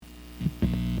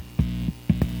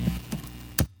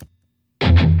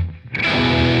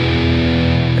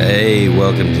Hey,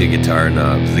 welcome to Guitar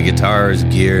Knobs, the guitars,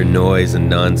 gear, noise, and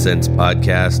nonsense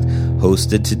podcast,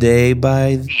 hosted today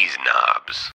by these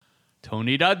knobs.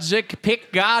 Tony Dudzik,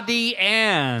 Pick Gotti,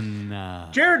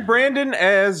 and... Jared Brandon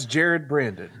as Jared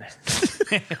Brandon.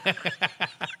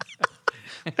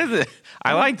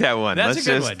 I like that one. That's a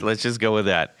good one. Let's just go with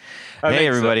that. I Hey, think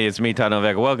everybody, it's me, Todd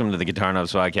Novak. Welcome to the Guitar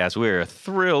Knobs podcast. We're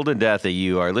thrilled to death that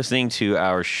you are listening to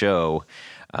our show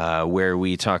where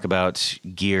we talk about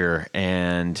gear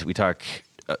and we talk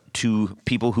to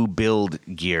people who build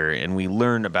gear and we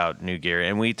learn about new gear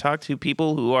and we talk to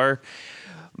people who are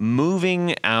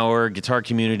moving our guitar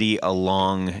community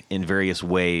along in various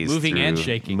ways. Moving and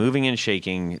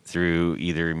shaking through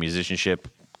either musicianship,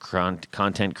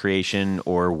 content creation,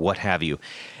 or what have you.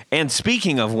 And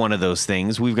speaking of one of those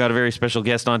things, we've got a very special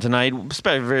guest on tonight.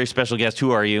 Very special guest.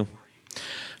 Who are you?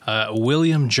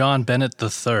 William John Bennett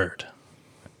III.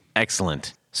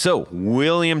 Excellent. So,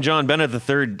 William John Bennett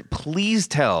III, please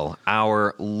tell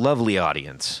our lovely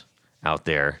audience out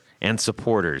there and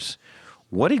supporters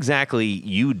what exactly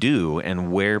you do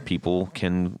and where people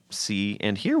can see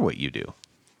and hear what you do.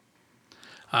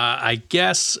 I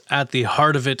guess at the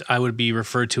heart of it, I would be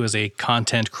referred to as a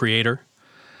content creator.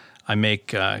 I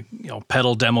make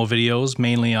pedal demo videos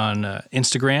mainly on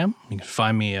Instagram. You can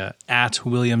find me at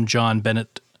William John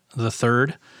Bennett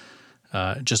III.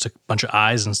 Just a bunch of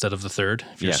I's instead of the third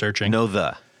if you're searching. No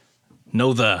the.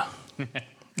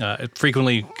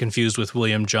 Frequently confused with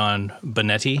William John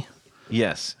Benetti.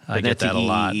 Yes. I get that a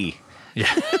lot.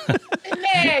 Yeah.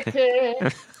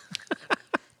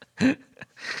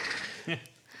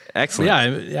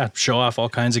 Excellent. Yeah, show off all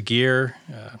kinds of gear.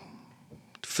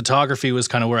 Photography was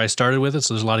kind of where I started with it,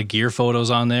 so there's a lot of gear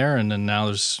photos on there, and then now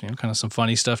there's kind of some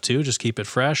funny stuff too. Just keep it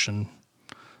fresh, and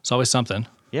it's always something.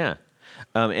 Yeah.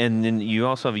 And then you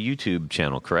also have a YouTube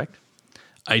channel, correct?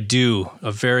 I do.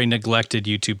 A very neglected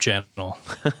YouTube channel.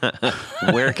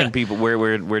 Where can people?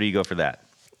 Where do you go for that?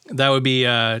 That would be.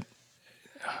 Well,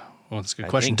 that's a good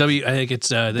question. I think it's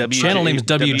the channel name is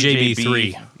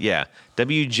WJB3. Yeah,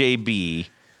 WJB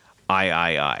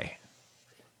III.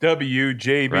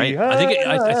 WJB. Right?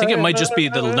 I think it might just be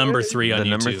the number 3 on YouTube. The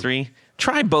number 3.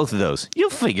 Try both of those. You'll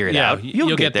figure it out.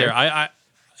 You'll get there. I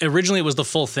originally it was the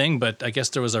full thing, but I guess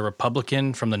there was a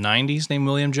Republican from the 90s named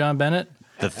William John Bennett.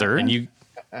 The third? And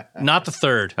not the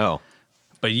third. Oh.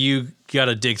 But you got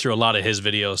to dig through a lot of his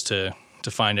videos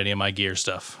to find any of my gear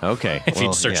stuff. Okay. If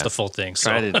you'd search the full thing. So.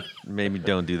 Try to maybe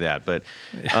don't do that. But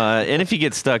and if you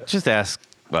get stuck, just ask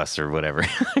us or whatever.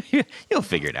 You'll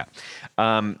figure it out.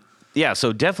 Yeah,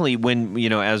 so definitely when,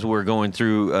 as we're going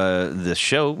through the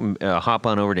show, hop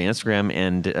on over to Instagram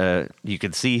and you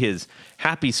can see his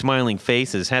happy smiling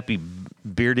face, his happy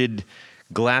bearded,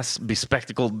 glass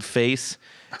bespectacled face,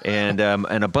 and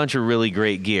a bunch of really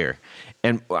great gear.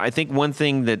 And I think one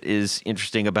thing that is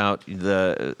interesting about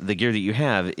the gear that you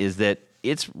have is that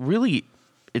it's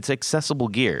accessible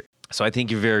gear. So I think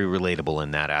you're very relatable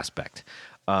in that aspect.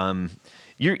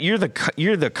 You're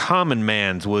the common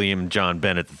man's William John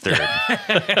Bennett III.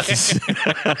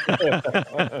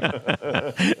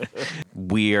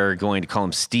 We are going to call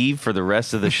him Steve for the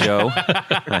rest of the show.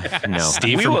 No,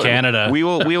 Steve from Canada. We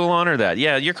will honor that.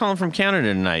 Yeah, you're calling from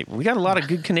Canada tonight. We got a lot of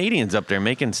good Canadians up there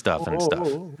making stuff and stuff.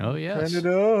 Oh yes.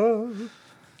 Canada.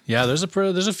 Yeah, there's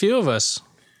a few of us.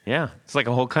 Yeah, it's like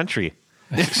a whole country.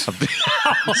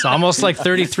 It's almost like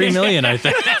 33 million, I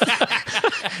think.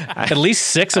 At least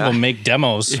 6 of them make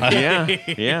demos.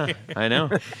 Yeah, I know.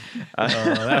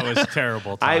 That was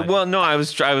terrible. I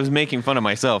was making fun of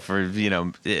myself for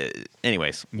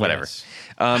anyways, whatever.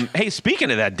 Yes. Hey,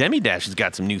 speaking of that, Demi Dash has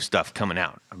got some new stuff coming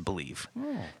out, I believe.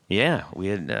 Oh. Yeah, we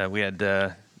had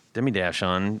Demi Dash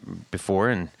on before,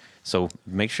 and so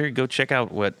make sure you go check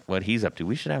out what he's up to.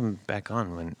 We should have him back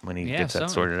on when he gets that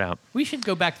sorted out. We should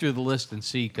go back through the list and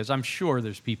see, because I'm sure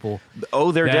there's people.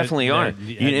 Oh, there definitely are.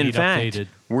 In fact, updated.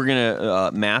 we're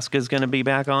gonna Mask is gonna be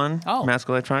back on. Oh. Mask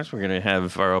Electronics. We're gonna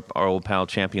have our old pal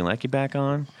Champion Lecky back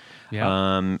on. Yeah.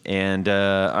 I'm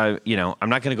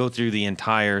not gonna go through the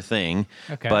entire thing,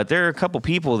 but there are a couple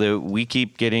people that we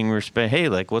keep getting respect. Hey,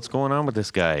 like, what's going on with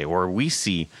this guy? Or we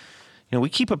see. We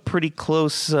keep a pretty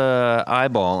close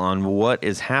eyeball on what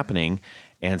is happening.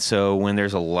 And so when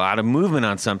there's a lot of movement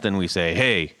on something, we say,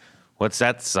 hey, what's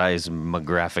that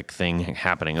seismographic thing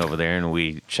happening over there? And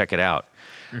we check it out.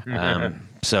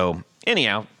 So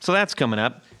that's coming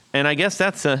up. And I guess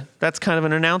that's kind of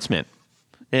an announcement.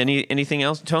 Anything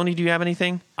else? Tony, do you have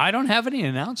anything? I don't have any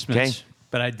announcements. Okay.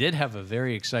 But I did have a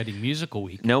very exciting musical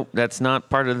week. Nope, that's not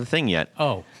part of the thing yet.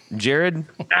 Oh. Jared?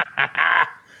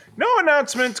 No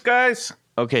announcements, guys.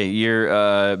 Okay,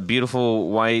 your beautiful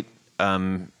white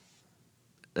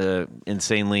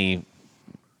insanely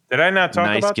Did I not talk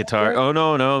nice about guitar. that? Oh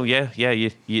no, yeah,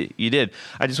 you did.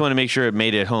 I just want to make sure it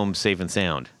made it home safe and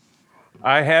sound.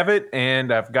 I have it,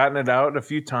 and I've gotten it out a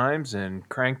few times and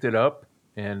cranked it up,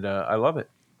 and I love it.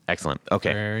 Excellent.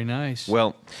 Okay. Very nice.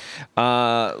 Well,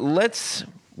 let's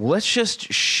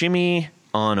just shimmy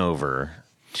on over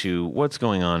to what's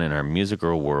going on in our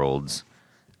musical worlds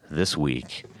this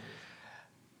week.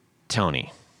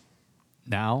 Tony,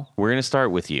 now, we're going to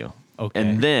start with you. Okay.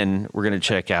 And then we're going to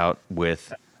check out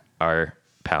with our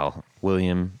pal,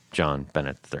 William John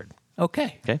Bennett III.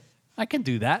 okay. Okay? I can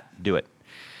do that. Do it.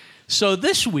 So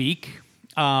this week,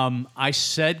 I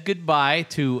said goodbye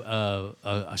to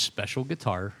a special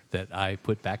guitar that I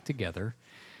put back together,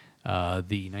 the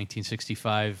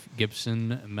 1965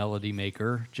 Gibson Melody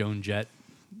Maker Joan Jett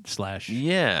 /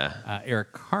 Yeah.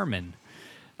 Eric Carmen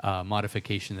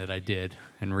modification that I did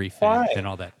and refinished Why? and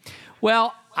all that.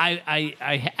 Well, I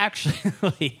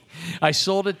actually I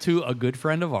sold it to a good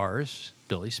friend of ours,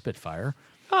 Billy Spitfire.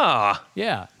 Ah,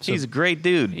 Yeah, so he's a great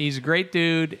dude. he's a great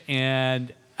dude,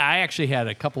 and I actually had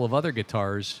a couple of other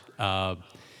guitars that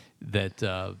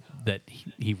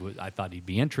he would. I thought he'd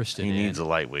be interested He in. needs a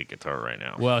lightweight guitar right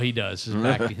now. Well, he does.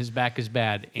 His back is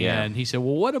bad, Yeah. and he said,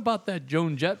 "Well, what about that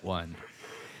Joan Jett one?"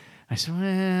 I said,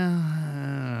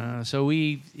 "Well," so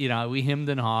we hemmed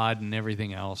and hawed and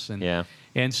everything else, and Yeah.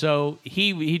 and so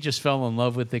he just fell in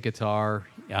love with the guitar.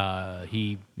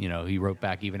 He wrote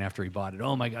back even after he bought it.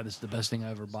 Oh my God, this is the best thing I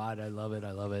ever bought. I love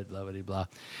it, blah.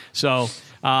 So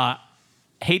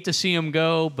hate to see him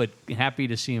go, but happy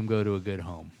to see him go to a good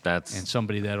home. That's- and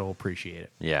somebody that'll appreciate it.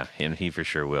 Yeah, and he for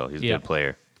sure will. He's a Yeah. good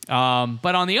player.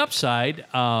 But on the upside,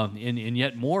 in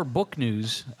yet more book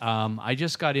news, I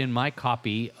just got in my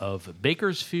copy of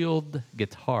Bakersfield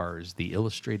Guitars: The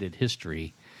Illustrated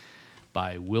History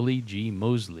by Willie G.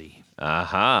 Mosley.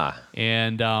 Aha.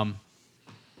 And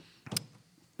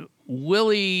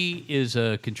Willie is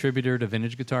a contributor to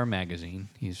Vintage Guitar Magazine.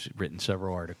 He's written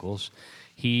several articles.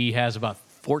 He has about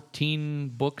 14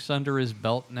 books under his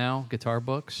belt now, guitar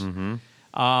books.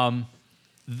 Mm-hmm.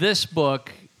 This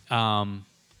book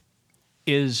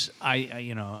is,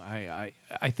 I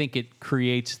think it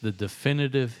creates the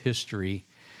definitive history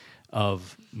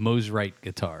of Mosrite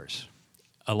guitars,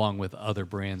 along with other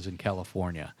brands in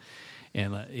California.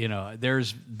 And,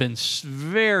 there's been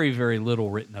very, very little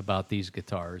written about these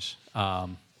guitars.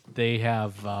 They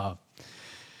have,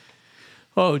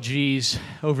 over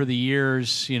the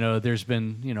years, there's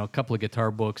been, a couple of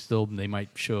guitar books. They might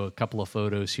show a couple of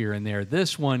photos here and there.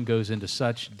 This one goes into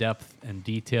such depth and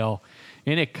detail,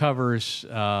 and it covers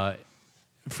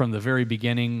from the very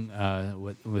beginning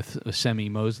with Semi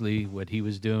Mosley, what he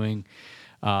was doing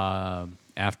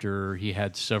after he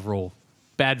had several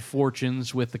bad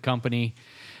fortunes with the company,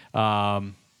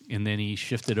 and then he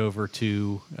shifted over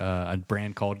to a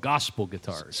brand called Gospel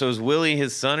Guitars. So is Willie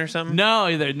his son or something?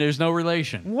 No, there's no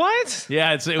relation. What?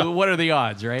 Yeah, what are the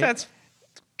odds, right? That's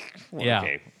Yeah.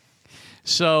 Okay.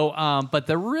 So, but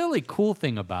the really cool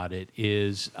thing about it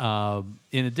is,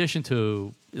 in addition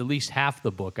to at least half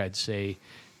the book, I'd say,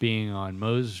 being on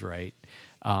Mosrite,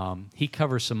 he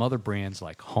covers some other brands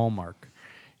like Hallmark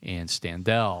and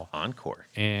Standell. Encore.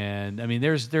 And I mean,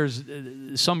 there's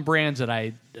some brands that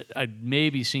I'd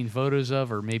maybe seen photos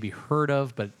of or maybe heard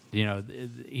of, but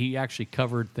he actually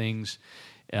covered things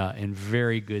in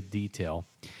very good detail.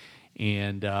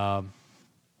 And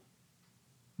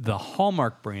the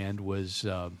Hallmark brand was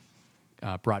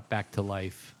brought back to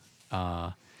life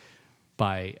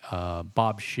by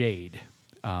Bob Shade.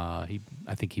 I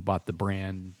think he bought the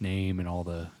brand name and all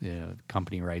the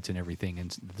company rights and everything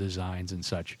and the designs and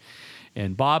such.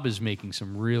 And Bob is making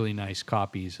some really nice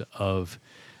copies of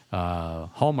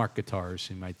Hallmark guitars.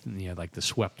 He might, like the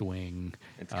Swept Wing.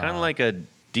 It's kind of like a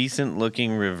decent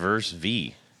looking reverse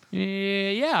V,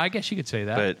 Yeah, I guess you could say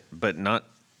that. but not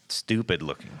stupid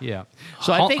looking. Yeah.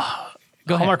 So I think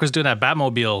go ahead. Hallmark was doing that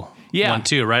Batmobile one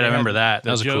too, right? I remember that.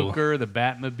 That was the cool. Joker, the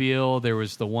Batmobile. There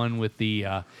was the one with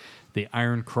the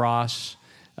Iron Cross.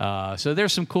 So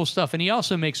there's some cool stuff, and he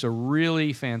also makes a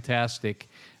really fantastic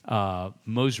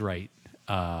Mosrite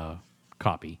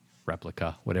copy,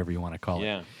 replica, whatever you want to call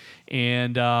Yeah. it.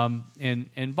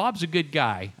 And Bob's a good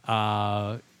guy.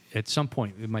 At some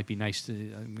point, it might be nice to.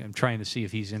 I'm trying to see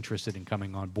if he's interested in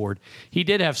coming on board. He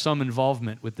did have some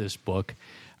involvement with this book,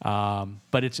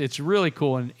 but it's really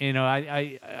cool. And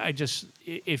I just,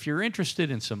 if you're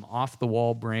interested in some off the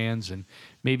wall brands and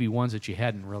maybe ones that you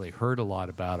hadn't really heard a lot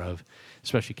about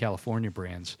especially California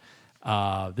brands,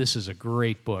 this is a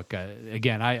great book.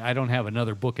 Again, I don't have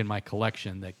another book in my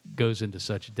collection that goes into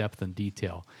such depth and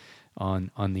detail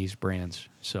on these brands.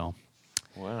 So,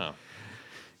 Wow.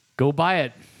 Go buy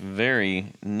it.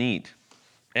 Very neat.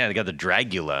 Yeah, they got the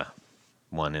Dragula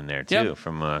one in there too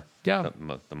from the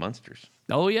Munsters.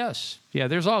 Oh yes, yeah.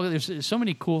 There's so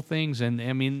many cool things, and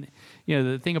I mean,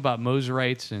 the thing about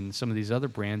Moserites and some of these other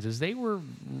brands is they were,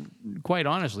 quite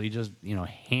honestly, just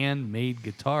handmade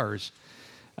guitars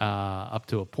up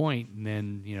to a point, and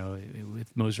then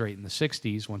with Moserite in the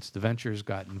 '60s, once the Ventures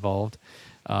got involved,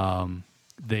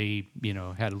 they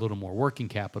had a little more working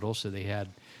capital, so they had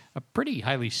a pretty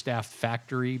highly staffed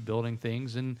factory building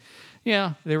things, and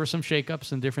there were some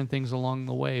shakeups and different things along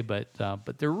the way, but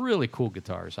they're really cool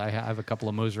guitars. I have a couple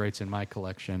of Moserites in my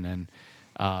collection, and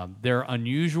they're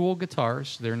unusual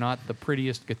guitars. They're not the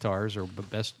prettiest guitars or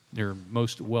best or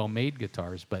most well-made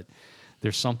guitars, but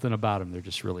there's something about them. They're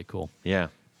just really cool. Yeah.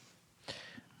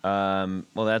 Well,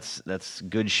 that's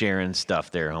good sharing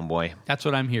stuff there, homeboy. That's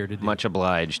what I'm here to do. Much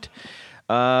obliged.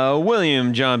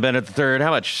 William John Bennett III,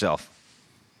 how about yourself?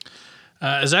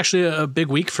 It's actually a big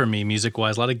week for me,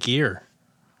 music-wise. A lot of gear.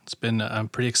 I'm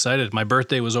pretty excited. My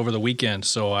birthday was over the weekend,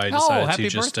 so I decided to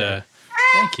just...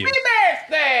 thank you. Happy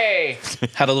birthday!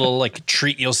 Had a little,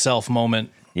 treat yourself moment.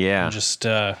 Yeah. And just,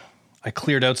 I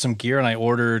cleared out some gear, and I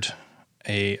ordered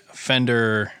a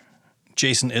Fender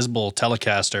Jason Isbell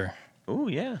Telecaster. Oh,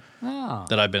 yeah.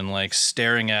 That I've been,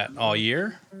 staring at all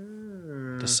year.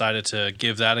 Decided to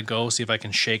give that a go, see if I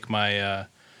can shake my...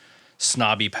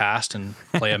 snobby past and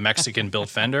play a Mexican-built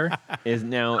Fender. Is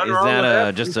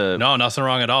that just a... No, nothing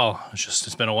wrong at all.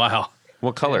 It's been a while.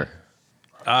 What color?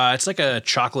 It's like a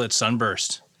chocolate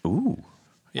sunburst. Ooh.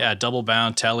 Yeah,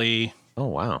 double-bound telly. Oh,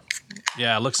 wow.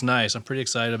 Yeah, it looks nice. I'm pretty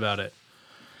excited about it.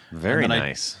 Very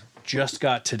nice. I just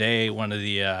got today one of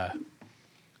the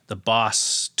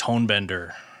Boss Tone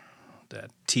Bender, that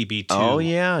TB2. Oh,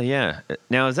 yeah.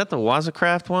 Now, is that the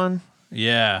Wazacraft one?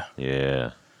 Yeah.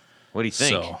 Yeah. What do you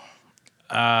think? So...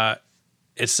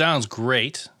 it sounds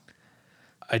great.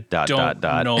 I don't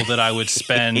know that I would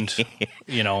spend,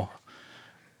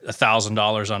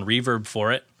 $1,000 on reverb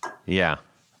for it. Yeah.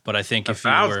 But I think if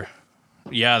you were,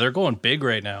 they're going big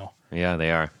right now. Yeah,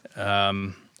 they are.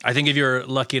 I think if you're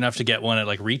lucky enough to get one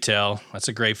at retail, that's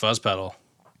a great fuzz pedal.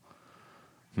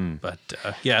 But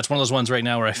it's one of those ones right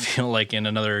now where I feel like in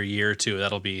another year or two,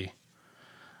 that'll be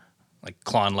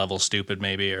Klon level stupid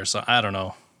maybe, or so. I don't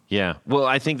know. Yeah, well,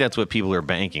 I think that's what people are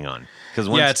banking on.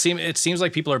 It seems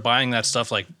like people are buying that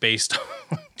stuff based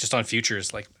just on futures.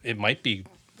 It might be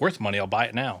worth money. I'll buy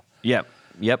it now. Yep.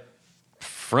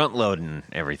 Front loading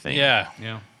everything. Yeah.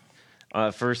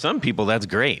 For some people, that's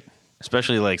great,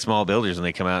 especially small builders when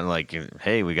they come out and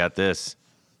hey, we got this.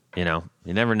 You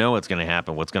never know what's going to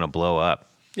happen, what's going to blow up.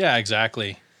 Yeah,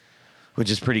 exactly.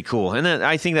 Which is pretty cool, and then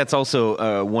I think that's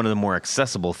also one of the more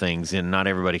accessible things. And not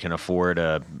everybody can afford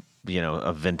a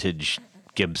vintage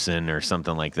Gibson or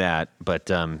something like that.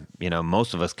 But,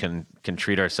 most of us can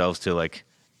treat ourselves to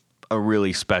a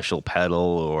really special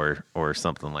pedal or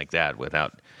something like that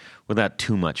without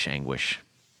too much anguish.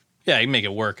 Yeah, you can make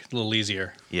it work a little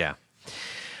easier. Yeah.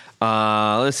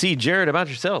 Let's see, Jared, about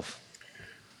yourself.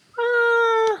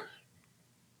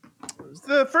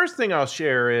 The first thing I'll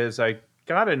share is I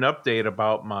got an update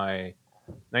about my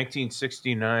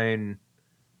 1969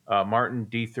 Martin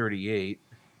D38.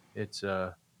 It's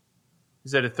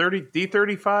is that a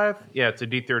D35? Yeah, it's a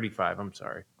D35. I'm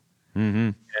sorry. Mm-hmm.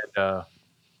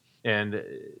 And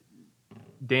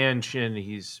Dan Shin,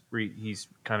 he's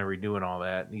kind of redoing all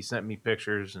that, and he sent me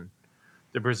pictures, and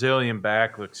the Brazilian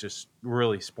back looks just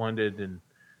really splendid, and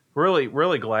really,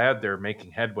 really glad they're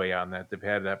making headway on that. They've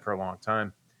had that for a long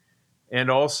time. And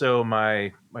also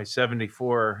my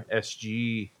 74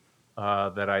 SG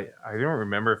that I don't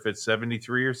remember if it's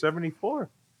 73 or 74.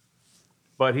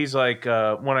 But he's like,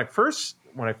 when I first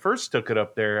took it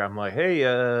up there, I'm like, hey,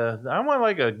 I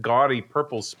want a gaudy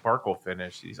purple sparkle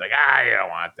finish. He's like, you don't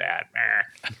want that.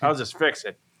 I'll just fix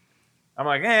it. I'm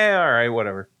like, all right,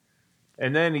 whatever.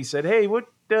 And then he said, hey, what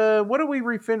do we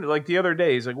refin? The other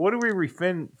day, he's like, what are we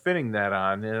refinning that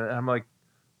on? And I'm like,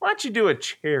 why don't you do a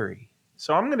cherry?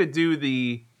 So I'm gonna do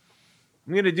the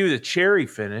cherry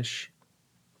finish,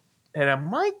 and I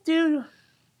might do.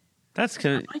 That's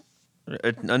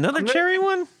another cherry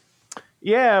one.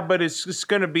 Yeah, but it's just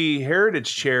going to be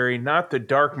heritage cherry, not the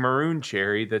dark maroon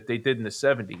cherry that they did in the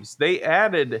 70s. They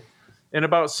added, in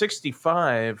about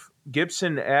 65,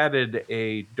 Gibson added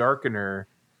a darkener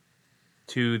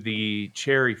to the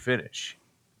cherry finish,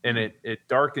 and it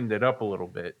darkened it up a little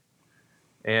bit.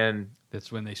 And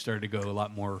that's when they started to go a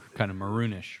lot more kind of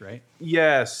maroonish, right?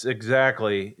 Yes,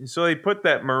 exactly. So they put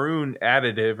that maroon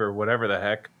additive or whatever the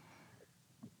heck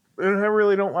and I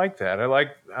really don't like that. I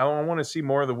want to see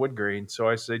more of the wood grain. So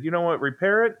I said, you know what,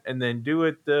 repair it and then do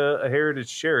it a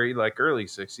heritage cherry like early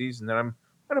 60s, and then I'm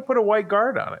gonna put a white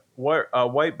guard on it, a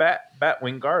white bat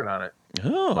wing guard on it.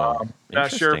 Oh,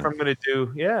 Not sure if interesting. I'm gonna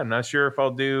do. Yeah, not sure if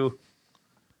I'll do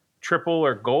triple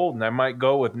or gold, and I might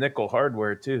go with nickel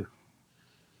hardware too.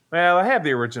 Well, I have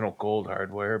the original gold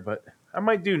hardware, but I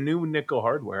might do new nickel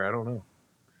hardware. I don't know.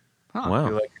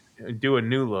 Wow. Do a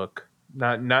new look,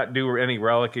 not do any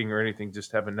relicking or anything.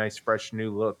 Just have a nice, fresh,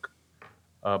 new look,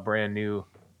 brand new,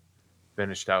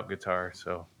 finished out guitar.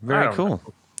 So I Very don't cool. know.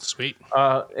 Sweet.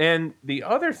 And the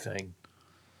other thing,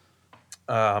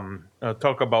 I'll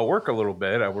talk about work a little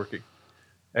bit. I work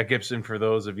at Gibson for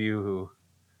those of you who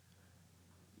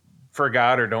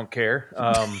forgot or don't care.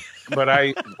 But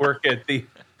I work at the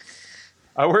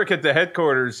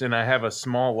headquarters, and I have a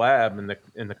small lab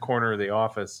in the corner of the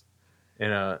office,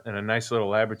 in a nice little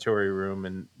laboratory room,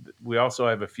 and we also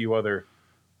have a few other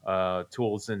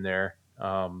tools in there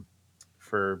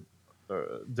for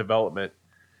development.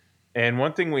 And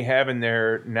one thing we have in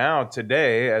there now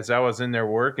today, as I was in there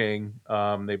working,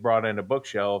 they brought in a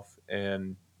bookshelf,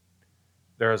 and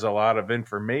there's a lot of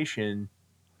information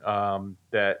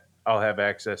that I'll have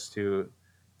access to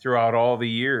throughout all the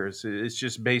years. It's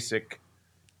just basic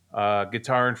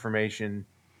guitar information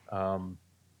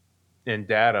and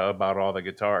data about all the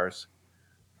guitars.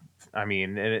 I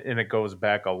mean, and it goes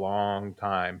back a long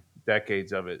time,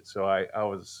 decades of it. So I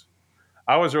was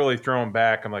really thrown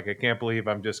back. I'm like, I can't believe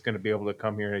I'm just going to be able to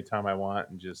come here anytime I want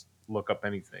and just look up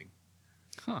anything.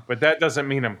 But that doesn't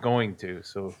mean I'm going to.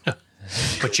 So,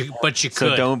 But you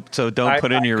could. So don't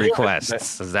put in your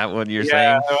requests. Is that what you're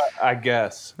yeah, saying? I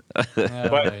guess.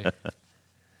 But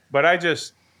But I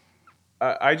just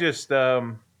I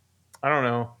don't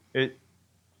know it.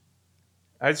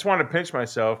 I just want to pinch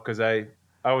myself because I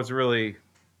was really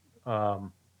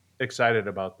excited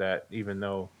about that, even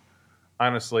though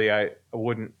honestly I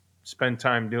wouldn't spend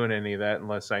time doing any of that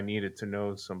unless I needed to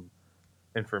know some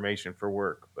information for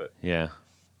work. But Yeah.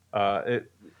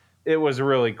 it was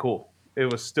really cool.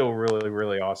 It was still really,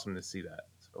 really awesome to see that.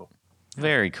 So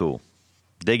Very cool.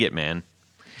 Dig it, man.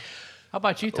 how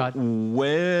about you, Todd?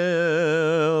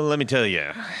 Well, let me tell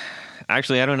you.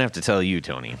 Actually, I don't have to tell you,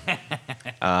 Tony.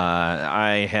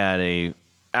 I had a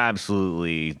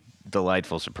absolutely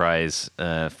delightful surprise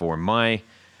for my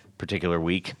particular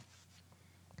week.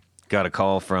 Got a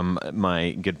call from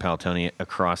my good pal Tony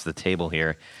across the table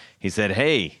here. He said,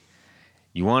 "Hey,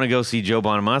 you want to go see Joe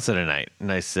Bonamassa tonight?" And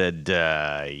I said,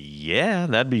 "Yeah,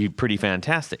 that'd be pretty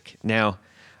fantastic." Now,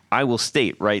 I will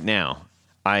state right now,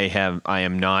 I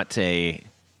am not a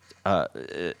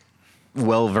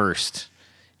well versed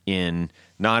in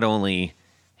not only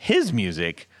his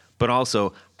music, but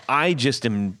also I just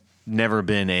am never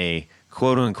been a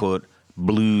quote unquote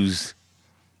blues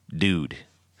dude.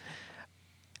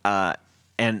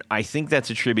 And I think that's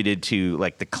attributed to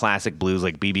like the classic blues,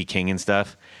 like B.B. King and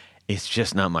stuff. It's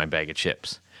just not my bag of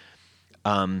chips.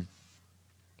 I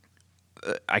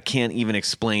can't even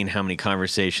explain how many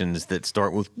conversations that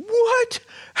start with, "What?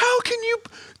 How can you?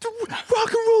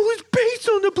 Rock and roll is based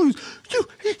on the blues.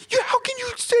 How can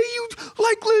you say you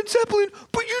like Led Zeppelin,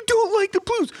 but you don't like the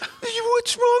blues?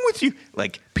 What's wrong with you?"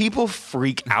 Like, people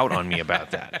freak out on me about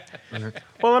that.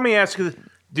 well, let me ask you: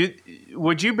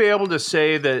 would you be able to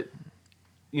say that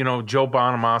Joe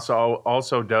Bonamassa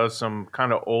also does some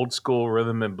kind of old school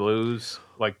rhythm and blues,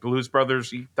 like Blues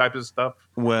Brothers type of stuff?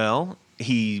 Well,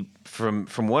 he from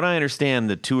what I understand,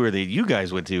 the tour that you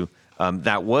guys went to,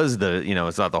 that was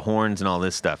it's not the horns and all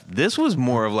this stuff. This was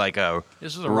more of like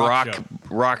This is a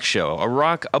rock show.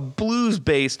 a blues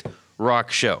based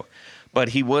rock show, but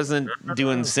he wasn't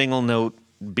doing single note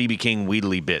BB King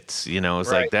Wheatley bits. It's Right.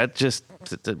 like that. It's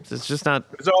just not.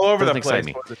 It's all over the doesn't excite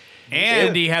place. me.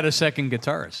 And he had a second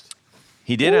guitarist.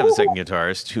 He did have a second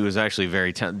guitarist who was actually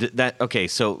very talented.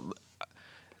 So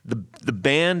the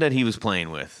band that he was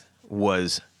playing with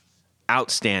was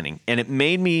outstanding, and it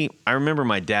made me. I remember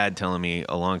my dad telling me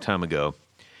a long time ago.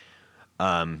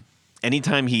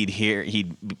 Anytime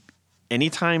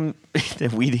that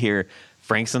we'd hear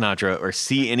Frank Sinatra or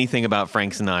see anything about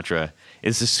Frank Sinatra,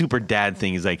 it's a super dad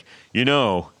thing. He's like,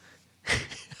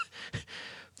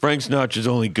 Frank Sinatra's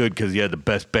only good because he had the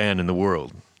best band in the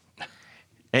world.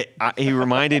 He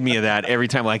reminded me of that every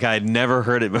time, like I had never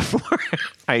heard it before.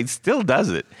 He still does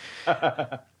it.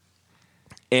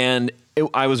 And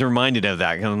I was reminded of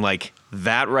that. And I'm like,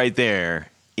 that right there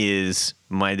is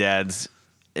my dad's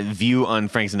view on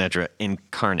Frank Sinatra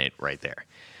incarnate right there.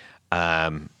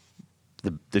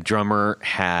 The drummer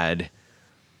had,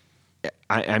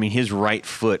 I mean, his right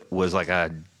foot was like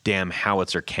a damn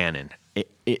howitzer cannon.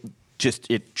 It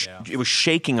it was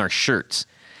shaking our shirts,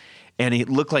 and it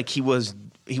looked like he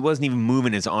wasn't even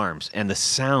moving his arms, and the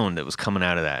sound that was coming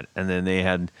out of that. And then they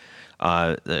had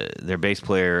their bass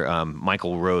player,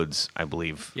 Michael Rhodes, I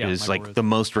believe, is Michael like Rhodes. the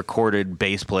most recorded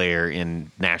bass player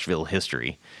in Nashville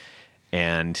history.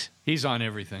 And he's on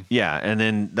everything. yeah, and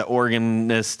then the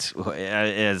organist,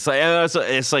 it's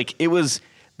like it was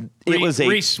a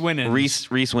Reese Winans.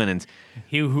 Reese Winans.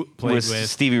 He who played with with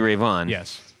Stevie Ray Vaughan.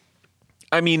 Yes.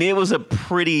 I mean, it was a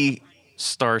pretty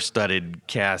star-studded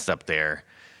cast up there.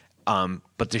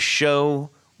 But the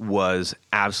show was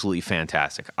absolutely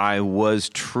fantastic. I was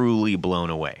truly blown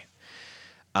away.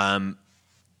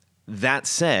 That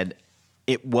said,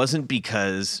 it wasn't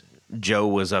because Joe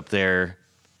was up there.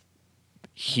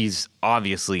 He's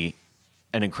obviously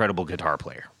an incredible guitar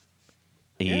player.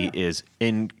 He is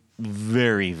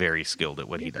very, very skilled at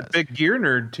what he does. A big gear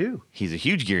nerd too. He's a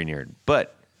huge gear nerd.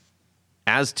 But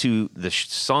as to the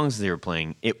songs they were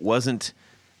playing, it wasn't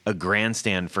a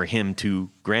grandstand for him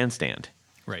to grandstand.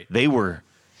 Right. They were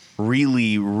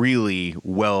really, really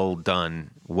well done,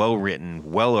 well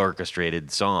written, well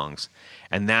orchestrated songs.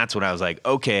 And that's what I was like,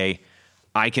 okay,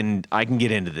 I can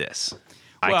get into this.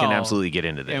 I can absolutely get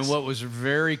into this. And what was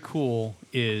very cool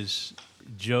is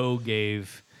Joe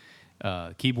gave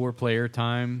keyboard player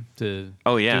time to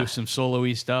do some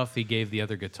solo-y stuff. He gave the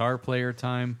other guitar player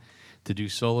time to do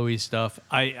solo-y stuff.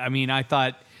 I mean, I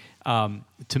thought,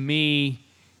 to me,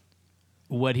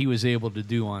 what he was able to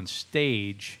do on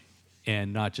stage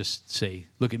and not just say,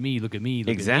 look at me, look at me,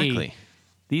 look at me.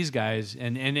 These guys,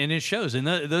 and it shows. And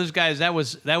those guys, that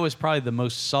was probably the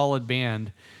most solid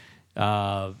band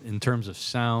in terms of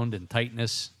sound and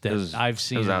tightness that I've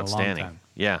seen in a long time.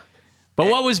 Yeah. But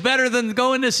what was better than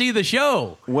going to see the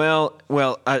show? Well,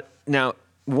 now,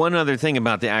 one other thing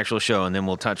about the actual show, and then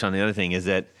we'll touch on the other thing, is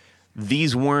that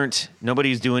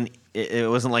nobody's doing, it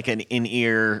wasn't like an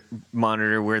in-ear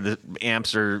monitor where the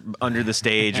amps are under the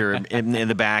stage or in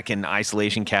the back in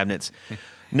isolation cabinets.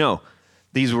 No.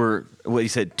 These were, what he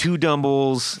said, two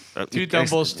Dumbles. Two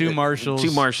Marshalls.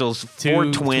 Two Marshalls, four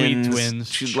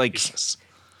twins. Twins.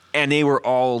 And they were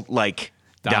all, like,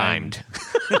 dimed.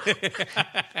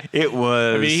 It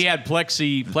was... I mean, he had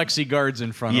plexi guards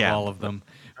in front of all of them.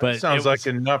 But sounds like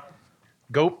enough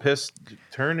goat piss to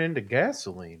turn into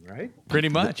gasoline, right? Pretty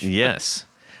much. Yes.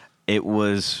 It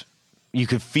was... You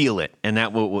could feel it, and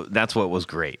that's what was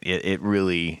great. It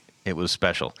really was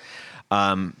special.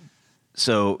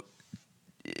 So...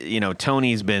 You know,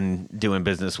 Tony's been doing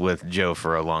business with Joe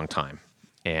for a long time.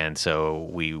 And so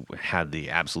we had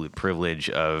the absolute privilege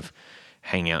of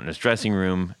hanging out in his dressing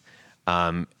room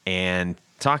and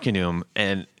talking to him.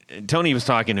 And Tony was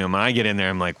talking to him, and I get in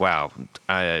there, I'm like, wow,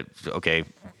 okay,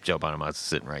 Joe Bonamassa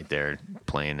sitting right there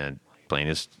playing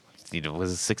his,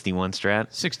 was it 61 Strat?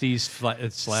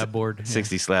 60s slab board.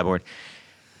 60 slab board.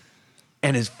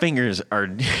 And his fingers are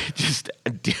just.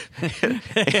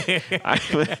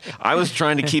 I was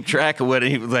trying to keep track of what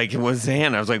he was his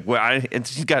hand. I was like, "Well,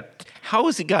 how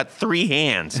has he got three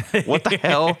hands? What the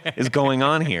hell is going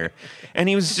on here?" And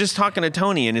he was just talking to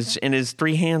Tony, and his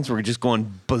three hands were just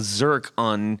going berserk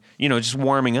on, just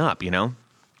warming up, And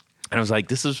I was like,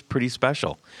 "This is pretty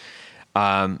special."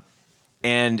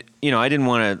 And, I didn't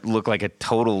want to look like a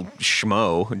total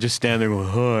schmo, just stand there going,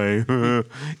 hi.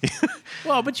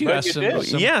 Well, but you asked some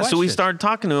yeah, so we started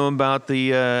talking to him about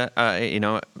the,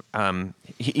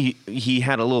 he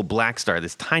had a little Black Star,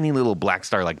 this tiny little Black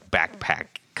Star, like backpack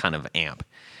kind of amp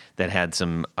that had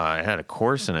some, it had a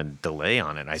chorus and a delay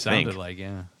on it, I think. Sounded like,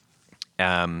 yeah.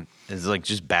 It's like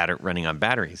just running on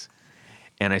batteries.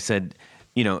 And I said,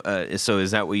 so is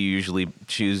that what you usually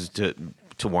choose to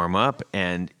warm up?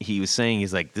 And he was saying,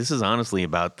 he's like, this is honestly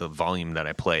about the volume that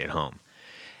I play at home,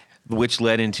 which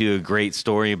led into a great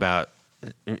story about,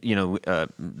 a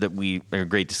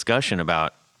great discussion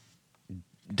about,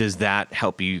 does that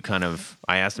help you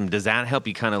I asked him, does that help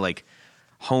you kind of like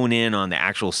hone in on the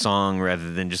actual song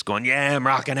rather than just going, yeah, I'm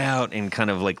rocking out, and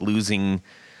kind of like losing,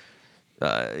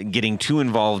 getting too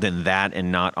involved in that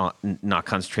and not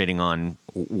concentrating on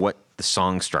what the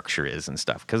song structure is and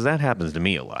stuff, because that happens to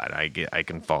me a lot. I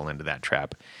can fall into that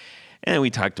trap. And we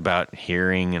talked about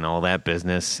hearing and all that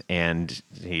business, and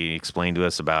he explained to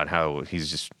us about how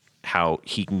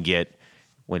he can get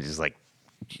what is like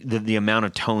the amount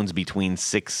of tones between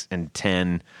 6 and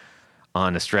 10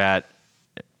 on a Strat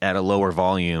at a lower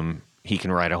volume. He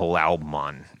can write a whole album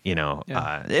on.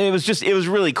 Yeah. It was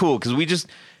really cool because we just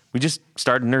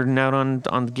started nerding out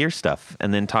on the gear stuff,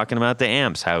 and then talking about the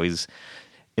amps.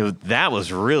 That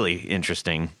was really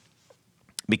interesting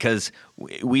because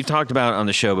we've talked about on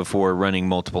the show before running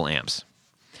multiple amps.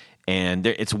 And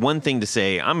it's one thing to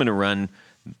say, I'm going to run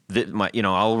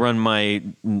I'll run my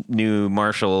new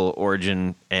Marshall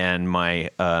Origin and my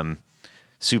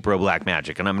Supro Black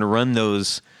Magic, and I'm going to run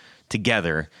those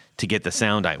together to get the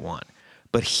sound I want.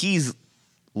 But he's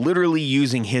literally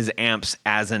using his amps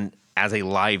as a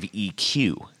live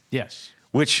EQ. Yes.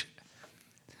 Which,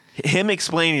 him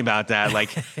explaining about that,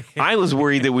 like, I was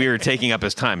worried that we were taking up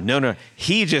his time. No,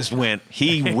 he went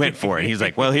for it. He's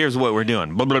like, well, here's what we're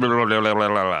doing. Blah, blah, blah, blah, blah, blah,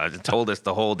 blah. Told us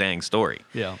the whole dang story.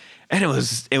 Yeah. And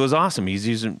it was awesome. He's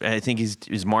using, I think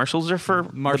his Marshalls are for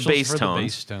the bass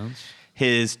tones.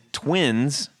 His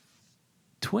twins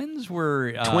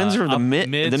were the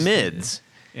mids.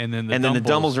 And then the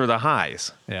doubles are the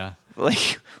highs. Yeah.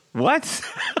 Like, what?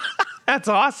 That's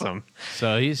awesome.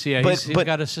 So he's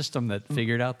got a system that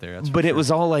figured out there. But it was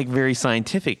all like very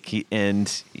scientific, and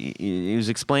he was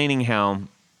explaining how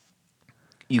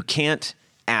you can't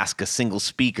ask a single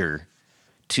speaker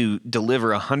to deliver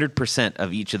 100%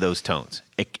 of each of those tones.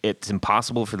 It's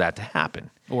impossible for that to happen.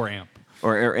 Or amp.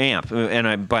 Or amp.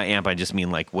 And by amp, I just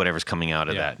mean like whatever's coming out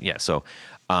of that. Yeah. So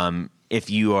if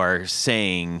you are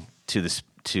saying to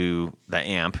the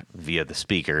amp via the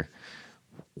speaker,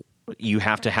 you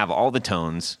have to have all the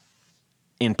tones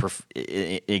in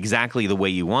exactly the way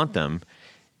you want them.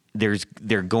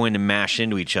 They're going to mash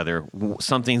into each other.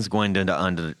 Something's going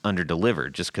to under-deliver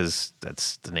just because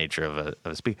that's the nature of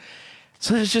a speaker.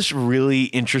 So it's just really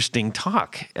interesting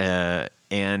talk, and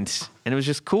it was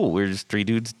just cool. We were just three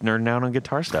dudes nerding out on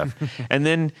guitar stuff. And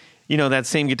then, that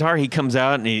same guitar, he comes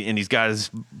out and he's got his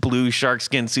blue shark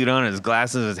skin suit on, and his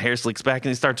glasses, his hair slicks back,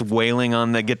 and he starts wailing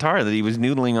on the guitar that he was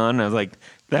noodling on. And I was like,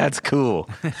 that's cool.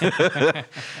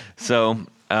 So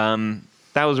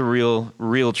that was a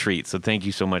real treat. So thank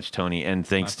you so much, Tony, and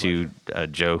thanks to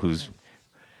Joe, who's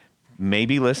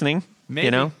maybe listening.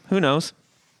 Maybe. Who knows?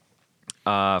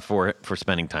 For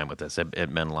spending time with us. It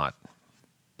meant a lot.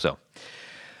 So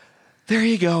there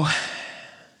you go.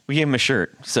 We gave him a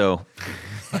shirt. So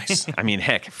Nice. I mean,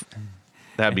 heck,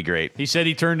 that'd be great. He said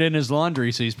he turned in his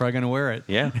laundry, so he's probably going to wear it.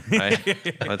 Yeah.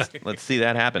 Let's see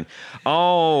that happen.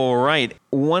 All right.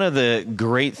 One of the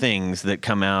great things that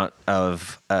come out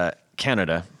of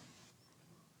Canada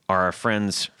are our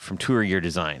friends from Tour Gear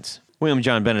Designs. William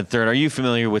John Bennett III, are you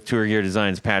familiar with Tour Gear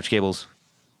Designs patch cables?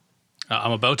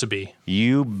 I'm about to be.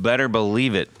 You better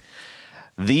believe it.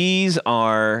 These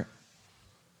are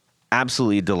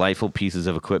absolutely delightful pieces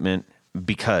of equipment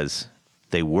because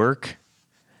they work,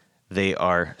 they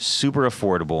are super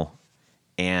affordable,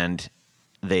 and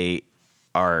they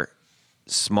are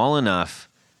small enough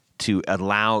to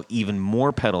allow even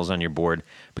more pedals on your board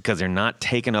because they're not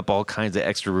taking up all kinds of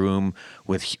extra room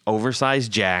with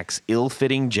oversized jacks,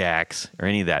 ill-fitting jacks, or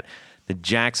any of that. The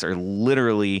jacks are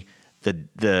literally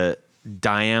the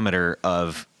diameter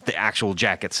of the actual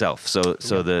jack itself. So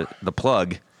the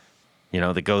plug,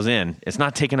 that goes in, it's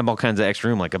not taking up all kinds of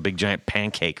extra room like a big giant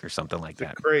pancake or something like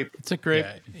that. It's a great.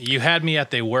 Yeah, you had me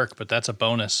at they work, but that's a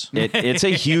bonus. It's a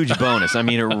huge bonus. I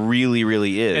mean, it really,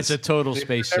 really is. It's a total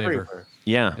space saver. Everywhere.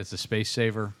 Yeah. It's a space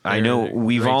saver. I know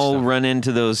we've Great all stuff. run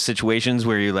into those situations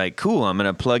where you're like, cool, I'm going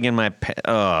to plug in my,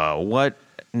 what?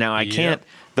 Now I can't,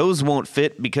 those won't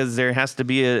fit because there has to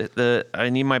be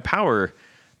I need my power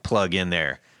plug in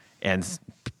there. And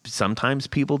sometimes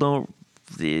people don't,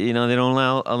 they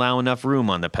don't allow enough room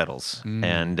on the pedals.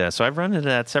 And so I've run into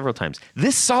that several times.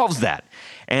 This solves that.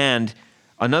 And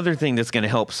another thing that's going to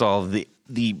help solve the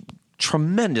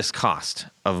tremendous cost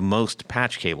of most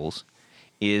patch cables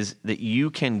is that you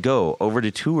can go over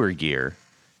to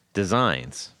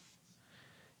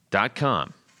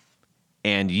tourgeardesigns.com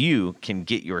and you can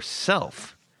get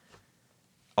yourself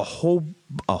a whole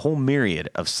myriad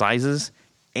of sizes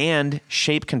and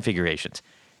shape configurations,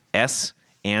 S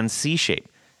and C shape.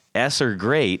 S are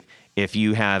great if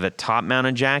you have a top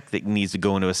mounted jack that needs to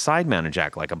go into a side mounted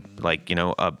jack, like a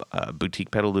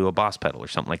boutique pedal to a Boss pedal or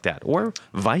something like that, or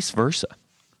vice versa.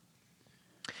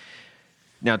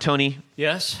 Now, Tony.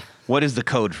 Yes. What is the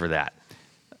code for that?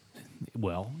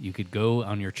 Well, you could go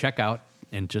on your checkout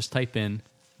and just type in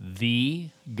the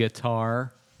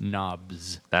guitar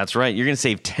knobs. That's right. You're going to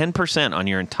save 10% on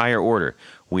your entire order.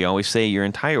 We always say your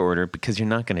entire order because you're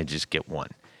not going to just get one.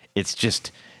 It's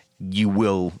just you're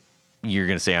going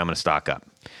to say, I'm going to stock up.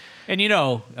 And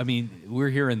we're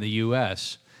here in the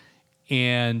U.S.,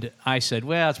 and I said,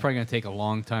 well, it's probably going to take a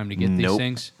long time to get these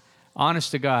things.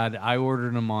 Honest to God, I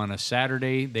ordered them on a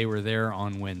Saturday. They were there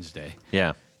on Wednesday.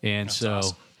 Yeah. And That's so,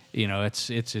 awesome. it's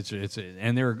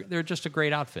and they're just a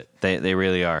great outfit. They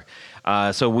really are.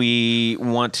 So we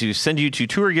want to send you to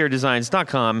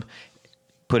tourgeardesigns.com,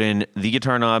 put in the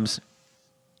guitar knobs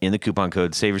in the coupon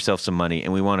code, save yourself some money,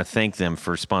 and we want to thank them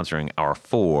for sponsoring our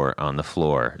 4 on the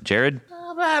floor. Jared?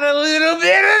 about a little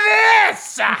bit of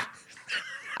this?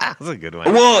 That was a good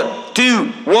one. 1, 2,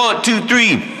 1, 2,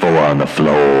 3. 4 on the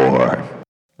floor.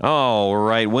 All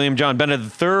right, William John Bennett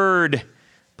III,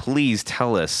 please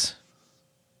tell us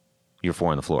your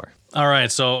 4 on the floor. All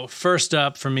right, so first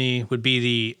up for me would be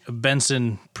the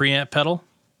Benson preamp pedal.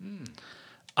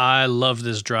 I love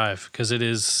this drive because it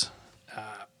is,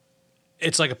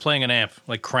 it's like playing an amp,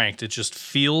 like cranked. It just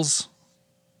feels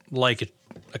like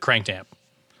a cranked amp.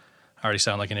 I already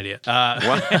sound like an idiot.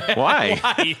 Why?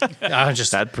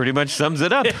 That pretty much sums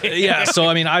it up. Yeah, so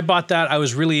I mean, I bought that. I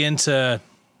was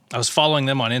following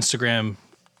them on Instagram,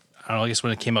 I don't know, I guess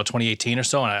when it came out 2018 or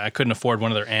so, and I couldn't afford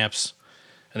one of their amps.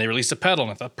 And they released a pedal,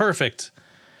 and I thought, perfect.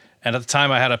 And at the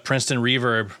time, I had a Princeton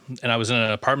Reverb, and I was in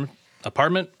an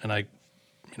apartment, and I,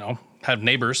 had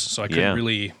neighbors, so I couldn't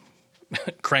really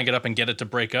crank it up and get it to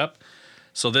break up.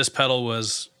 So this pedal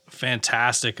was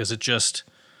fantastic because it just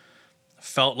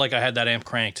felt like I had that amp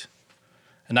cranked.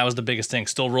 And that was the biggest thing.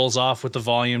 Still rolls off with the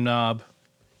volume knob.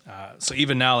 So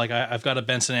even now, like I've got a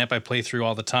Benson amp I play through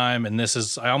all the time, and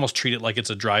I almost treat it like it's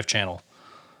a drive channel.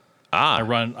 I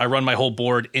run my whole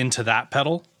board into that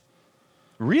pedal.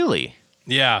 Really?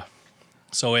 Yeah.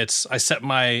 So I set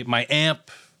my amp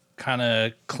kind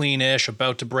of clean-ish,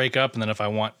 about to break up, and then if I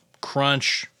want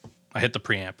crunch, I hit the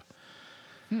preamp.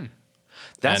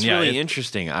 That's really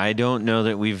interesting. I don't know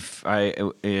that we've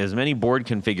as many board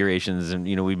configurations, and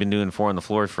we've been doing 4 on the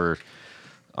floor for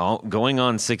going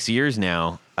on 6 years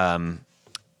now.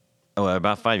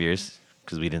 About 5 years,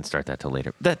 because we didn't start that till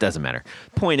later. That doesn't matter.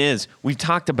 Point is, we've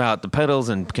talked about the pedals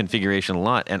and configuration a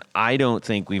lot, and I don't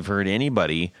think we've heard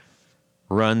anybody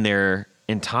run their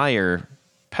entire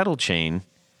pedal chain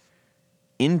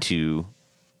into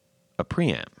a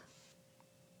preamp.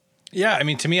 Yeah, I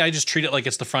mean, to me, I just treat it like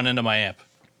it's the front end of my amp.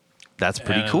 That's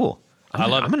pretty cool. I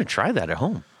love it. I'm going to try that at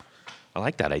home. I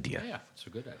like that idea. Yeah, it's a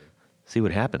good idea. See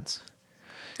what happens.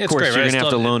 It's of course, great, you're right? going to have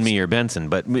to loan me your Benson,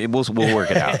 but we'll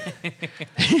work it out.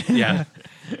 Yeah,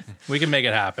 we can make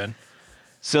it happen.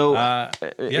 So,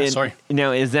 sorry.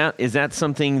 Now, is that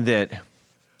something that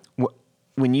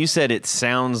when you said it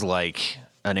sounds like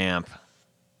an amp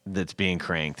that's being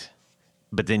cranked,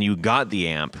 but then you got the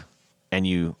amp and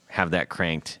you have that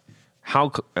cranked,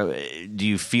 how do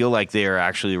you feel like they are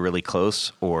actually really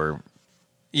close? Or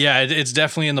yeah, it's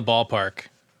definitely in the ballpark.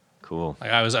 Cool.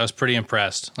 Like I was pretty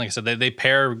impressed. Like I said, they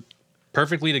pair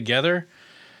perfectly together,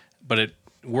 but it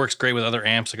works great with other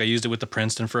amps. Like I used it with the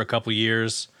Princeton for a couple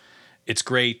years. It's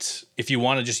great if you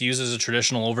want to just use it as a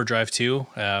traditional overdrive too.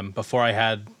 Before I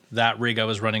had that rig, I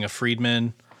was running a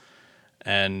Friedman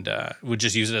and would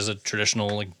just use it as a traditional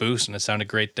like boost, and it sounded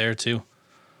great there too.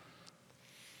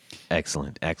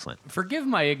 Excellent. Forgive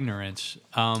my ignorance.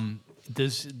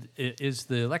 Is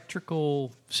the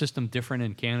electrical system different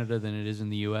in Canada than it is in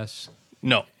the U.S.?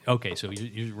 No. Okay, so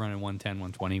you're running 110,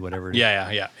 120, whatever it is.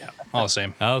 Yeah. All the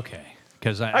same. Okay,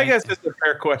 because I guess it's a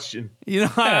fair question.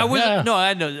 I wasn't. No,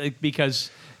 I know because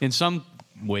in some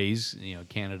ways,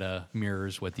 Canada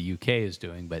mirrors what the UK is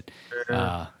doing, but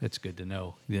it's good to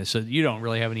know. Yeah, so you don't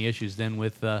really have any issues then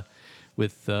with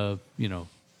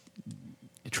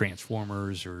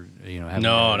transformers or having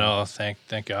No.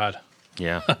 Thank God.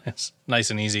 Yeah. It's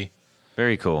nice and easy.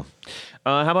 Very cool.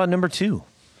 How about number 2?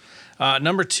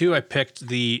 Number 2, I picked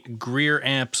the Greer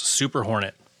Amps Super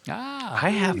Hornet. I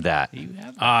have that. You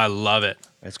have I love it.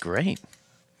 That's great.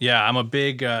 Yeah, I'm a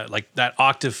big like that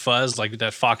octave fuzz, like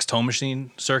that Fox Tone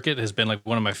Machine circuit has been like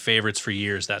one of my favorites for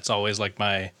years. That's always like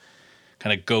my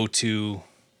kind of go-to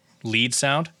lead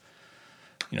sound.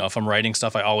 If I'm writing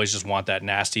stuff, I always just want that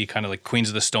nasty kind of like Queens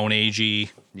of the Stone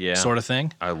Age-y sort of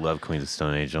thing. I love Queens of the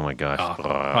Stone Age. Oh my gosh.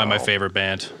 Probably my favorite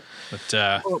band.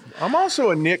 But I'm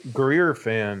also a Nick Greer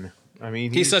fan. I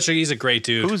mean, he's a great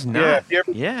dude. Who's not?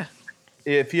 Yeah,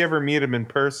 if you ever meet him in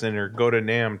person or go to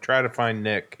NAMM, try to find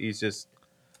Nick. He's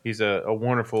a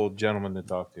wonderful gentleman to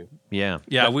talk to. Yeah.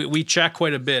 Yeah, we chat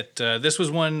quite a bit. This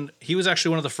was he was actually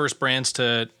one of the first brands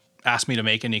to ask me to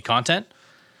make any content.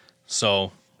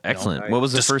 So excellent. What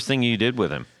was the first thing you did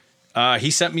with him?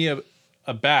 He sent me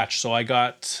a batch. So I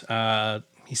got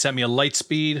he sent me a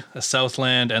Lightspeed, a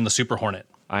Southland, and the Super Hornet.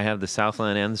 I have the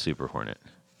Southland and the Super Hornet.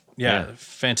 Yeah,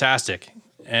 fantastic.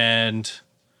 And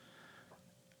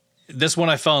this one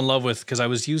I fell in love with because I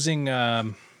was using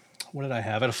what did I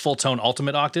have? I had a Full Tone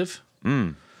Ultimate Octave,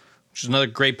 which is another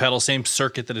great pedal, same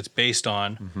circuit that it's based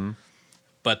on.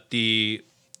 But the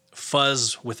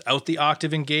fuzz without the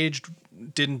octave engaged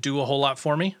didn't do a whole lot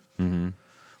for me.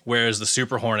 Whereas the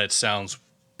Super Hornet sounds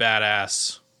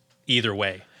badass either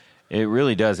way. It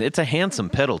really does. It's a handsome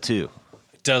pedal too.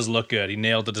 It does look good. He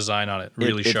nailed the design on it.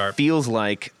 Really sharp. It feels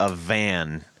like a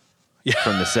van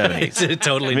from the 70s. It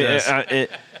totally does.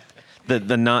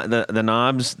 The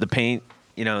knobs, the paint,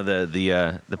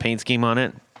 the paint scheme on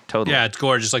it, totally. Yeah, it's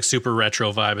gorgeous, like super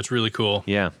retro vibe. It's really cool.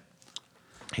 Yeah.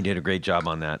 He did a great job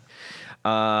on that.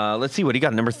 Let's see what he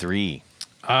got. Number 3.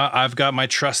 I've got my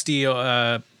trusty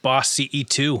Boss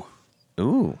CE2.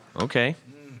 Ooh, okay.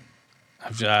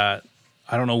 I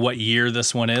don't know what year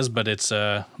this one is, but it's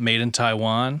made in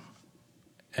Taiwan,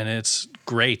 and it's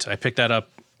great. I picked that up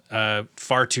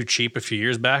far too cheap a few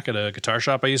years back at a guitar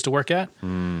shop I used to work at.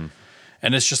 And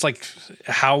it's just like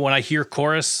how when I hear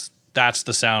chorus, that's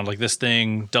the sound. Like this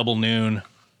thing, double noon,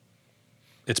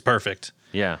 it's perfect.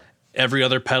 Yeah. Every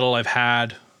other pedal I've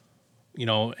had,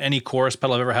 any chorus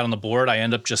pedal I've ever had on the board, I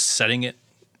end up just setting it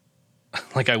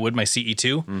like I would my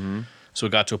CE2. So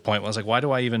it got to a point where I was like, why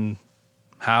do I even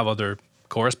have other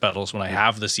chorus pedals when I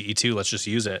have the CE2? Let's just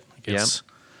use it. It's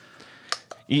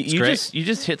great. You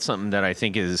just hit something that I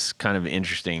think is kind of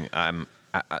interesting.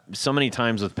 So many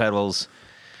times with pedals,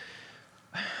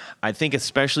 I think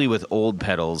especially with old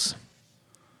pedals,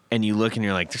 and you look and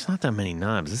you're like, there's not that many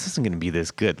knobs. This isn't going to be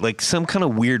this good. Like some kind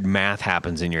of weird math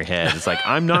happens in your head. It's like,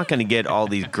 I'm not going to get all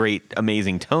these great,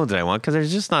 amazing tones that I want because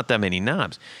there's just not that many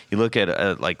knobs. You look at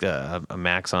a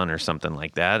Maxon or something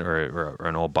like that, or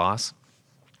an old Boss,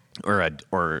 or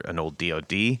an old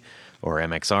DOD or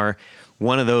MXR.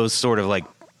 One of those sort of like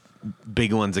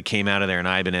big ones that came out of there in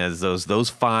Ibanez, those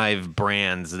 5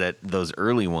 brands, those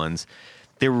early ones,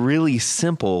 they're really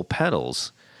simple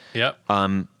pedals. Yep.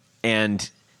 And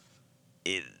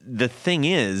the thing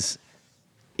is,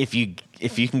 if you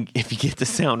get the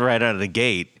sound right out of the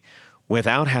gate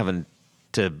without having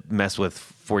to mess with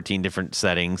 14 different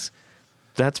settings,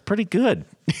 that's pretty good.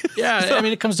 Yeah, So I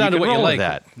mean, it comes down to can what you roll with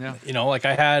like. that. Yeah. Like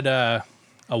I had a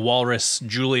Walrus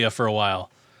Julia for a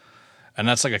while, and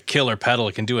that's like a killer pedal.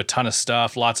 It can do a ton of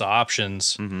stuff, lots of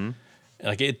options. Mm-hmm.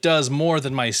 Like it does more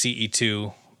than my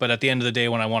CE2, but at the end of the day,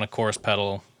 when I want a chorus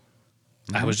pedal,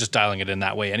 I was just dialing it in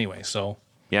that way anyway. So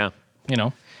Yeah.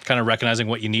 Kind of recognizing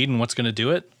what you need and what's going to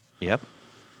do it. Yep.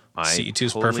 CE2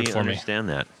 is totally perfect for me. understand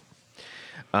that.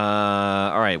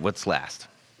 All right, what's last?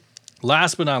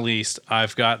 Last but not least,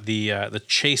 I've got the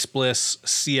Chase Bliss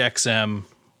CXM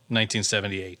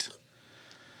 1978.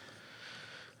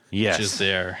 Yes. Which is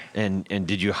there. And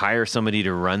did you hire somebody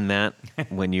to run that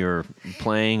when you were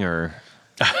playing, or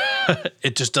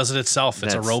It just does it itself.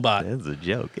 It's a robot. That's a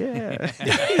joke.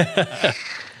 Yeah.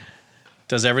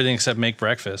 Does everything except make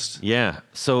breakfast. Yeah.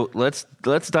 So let's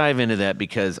dive into that,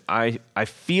 because I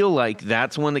feel like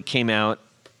that's one that came out,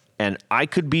 and I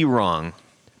could be wrong,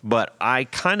 but I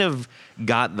kind of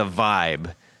got the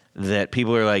vibe that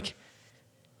people are like,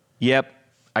 yep,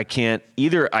 I can't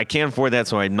afford that,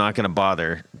 so I'm not going to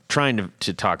bother trying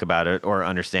to talk about it or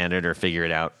understand it or figure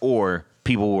it out. Or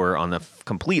people were on the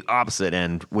complete opposite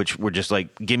end, which were just like,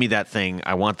 give me that thing.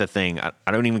 I want the thing.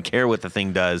 I don't even care what the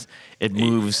thing does. It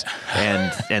moves.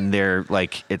 and they're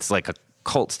like, it's like a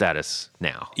cult status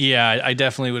now. Yeah, I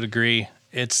definitely would agree.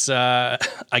 It's I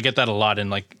get that a lot in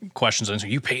like questions. And so,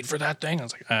 you paid for that thing? I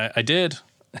was like, I did.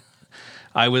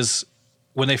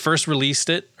 When they first released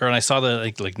it, or when I saw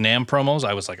the like NAMM promos,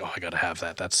 I was like, oh, I gotta have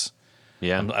that.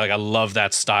 I love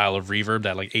that style of reverb,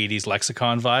 that like 80s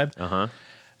lexicon vibe. Uh-huh.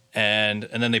 And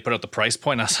then they put out the price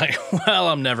point, and I was like, well,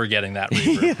 I'm never getting that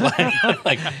reverb.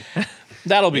 like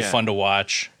that'll be fun to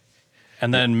watch.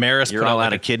 And then Maris You're put all out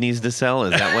out of kidneys to sell?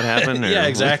 Is that what happened? yeah,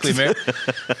 exactly.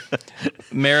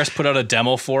 Maris put out a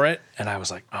demo for it, and I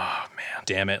was like, oh man,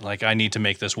 damn it. Like I need to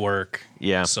make this work.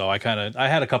 Yeah. So I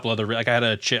had a couple other, like I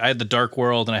had the Dark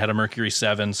World and I had a Mercury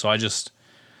 7. So I just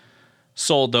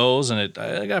sold those, and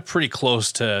I got pretty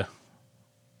close to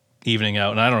evening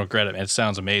out, and I don't regret it, man. It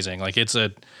sounds amazing. Like it's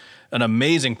an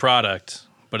amazing product,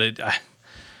 but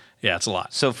it's a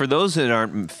lot. So for those that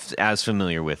aren't as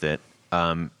familiar with it,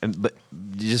 but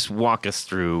just walk us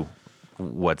through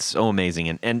what's so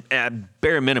amazing, and at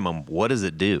bare minimum, what does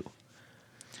it do?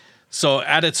 So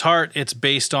at its heart, it's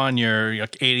based on your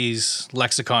 80s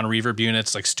lexicon reverb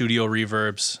units, like studio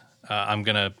reverbs. I'm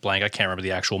going to blank. I can't remember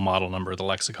the actual model number of the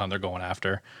lexicon they're going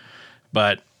after.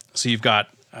 But so you've got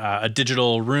a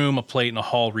digital room, a plate, and a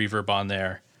hall reverb on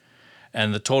there.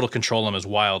 And the total control them is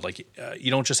wild. Like you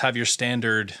don't just have your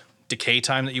standard decay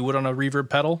time that you would on a reverb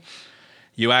pedal.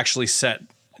 You actually set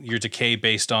your decay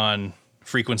based on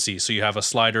frequency. So you have a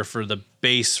slider for the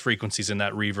bass frequencies in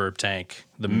that reverb tank,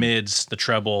 the mids, the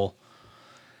treble.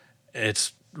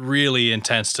 It's really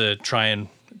intense to try, and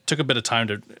took a bit of time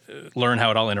to learn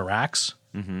how it all interacts.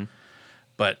 Mm-hmm.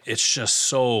 But it's just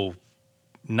so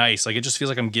nice. Like it just feels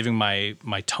like I'm giving my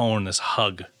tone this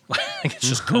hug. Like it's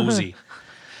just cozy.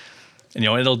 And,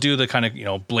 it'll do the kind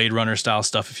of, Blade Runner style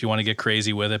stuff if you want to get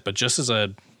crazy with it. But just as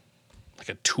a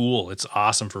tool, it's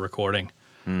awesome for recording.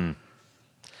 And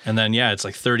then, it's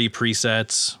like 30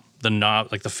 presets. The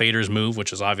knob, like the faders move,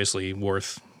 which is obviously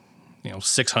worth,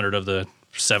 600 of the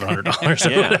 $700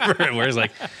 or whatever. Whereas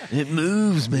it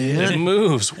moves, man. It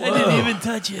moves. Whoa. I didn't even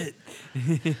touch it.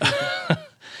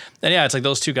 And it's like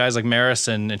those two guys, like Maris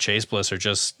and Chase Bliss, are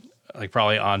just like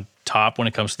probably on top when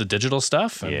it comes to the digital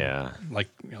stuff. And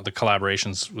the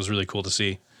collaborations was really cool to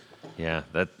see. Yeah,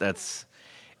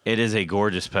 it is a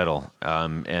gorgeous pedal.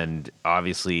 And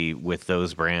obviously with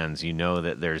those brands,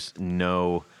 that there's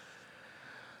no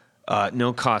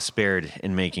cost spared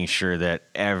in making sure that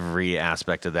every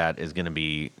aspect of that is going to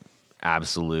be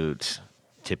absolute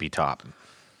tippy top.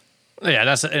 Yeah,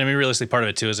 realistically, part of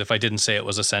it too is if I didn't say it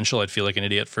was essential, I'd feel like an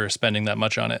idiot for spending that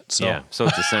much on it. So so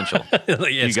it's essential.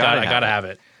 I gotta have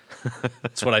it.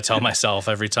 That's what I tell myself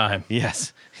every time.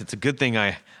 Yes, it's a good thing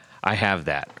I have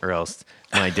that, or else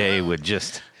my day would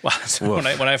just. Well, so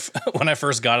when I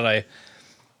first got it,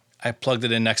 I plugged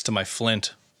it in next to my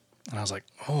Flint, and I was like,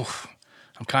 oh,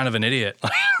 I'm kind of an idiot.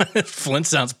 Flint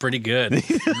sounds pretty good.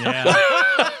 Yeah.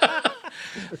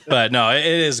 But no, it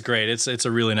is great. It's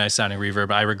a really nice sounding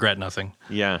reverb. I regret nothing.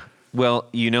 Yeah. Well,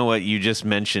 you know what? You just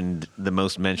mentioned the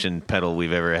most mentioned pedal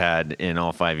we've ever had in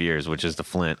all 5 years, which is the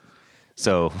Flint.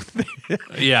 So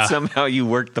somehow you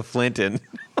worked the Flint in.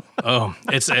 Oh,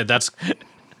 it's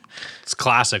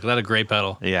classic. That's a great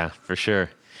pedal. Yeah, for sure.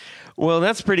 Well,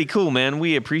 that's pretty cool, man.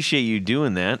 We appreciate you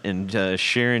doing that and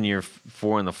sharing your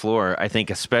four on the floor. I think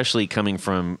especially coming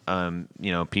from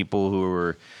people who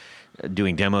are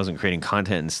doing demos and creating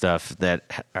content and stuff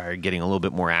that are getting a little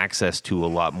bit more access to a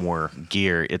lot more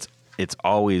gear. It's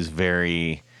always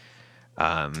very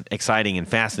exciting and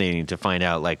fascinating to find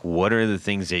out what are the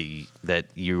things that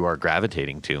you are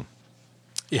gravitating to.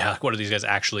 Yeah, what are these guys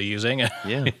actually using?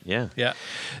 Yeah.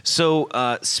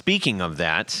 So speaking of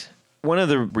that, one of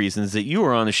the reasons that you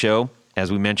are on the show,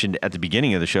 as we mentioned at the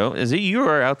beginning of the show, is that you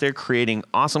are out there creating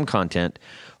awesome content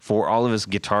for all of us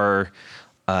guitar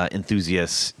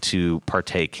enthusiasts to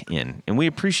partake in, and we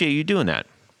appreciate you doing that.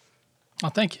 Oh,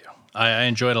 thank you. I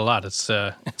enjoyed it a lot. It's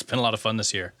been a lot of fun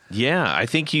this year. Yeah, I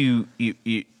think you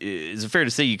is it fair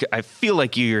to say I feel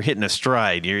like you're hitting a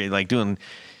stride. You're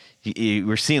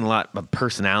we're seeing a lot of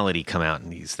personality come out in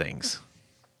these things.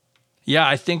 Yeah,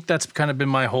 I think that's kind of been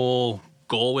my whole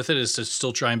goal with it, is to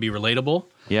still try and be relatable.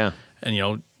 Yeah. And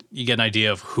you get an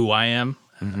idea of who I am.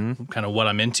 Mm-hmm. Kind of what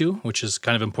I'm into, which is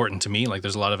kind of important to me. Like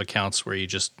there's a lot of accounts where you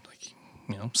just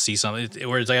see something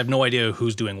where I have no idea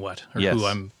who's doing what or who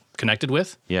I'm connected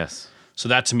with. Yes. So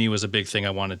that to me was a big thing I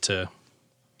wanted to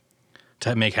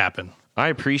make happen. I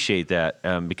appreciate that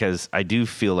because I do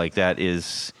feel like that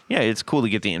is, it's cool to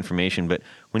get the information, but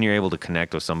when you're able to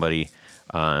connect with somebody,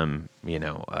 I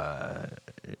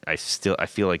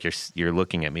feel like you're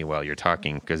looking at me while you're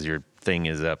talking because your thing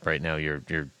is up right now, your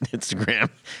Instagram.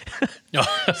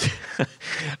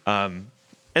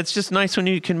 It's just nice when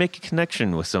you can make a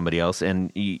connection with somebody else.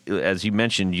 And as you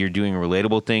mentioned, you're doing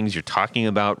relatable things. You're talking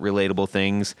about relatable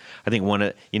things. I think one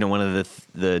of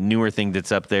the newer thing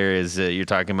that's up there is you're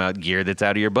talking about gear that's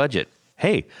out of your budget.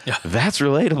 Hey, that's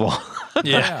relatable.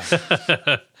 Yeah.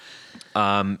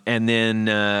 And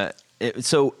then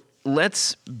so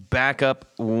let's back up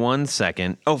 1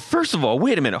 second. Oh, first of all,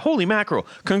 wait a minute. Holy mackerel!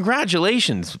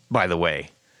 Congratulations, by the way.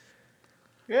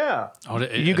 Yeah.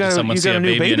 You got a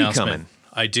new baby coming.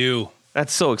 I do.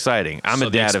 That's so exciting. I'm a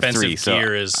dad of 3, so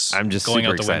I'm just going super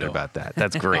out the excited window. about that.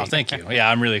 That's great. Oh, thank you. Yeah,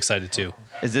 I'm really excited too.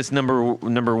 Is this number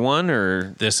 1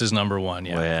 or? This is number 1,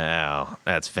 yeah. Wow,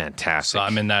 that's fantastic. So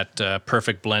I'm in that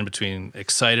perfect blend between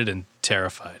excited and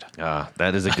terrified.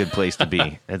 That is a good place to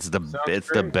be. It's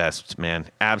the best, man.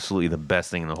 Absolutely the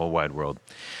best thing in the whole wide world.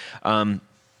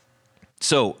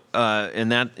 So,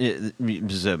 and that is,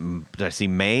 did I see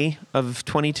May of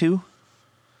 22?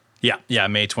 Yeah,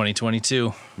 May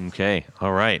 2022. Okay,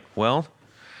 all right. Well,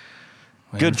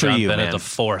 good for John you, Bennett man. the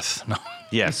 4th. No.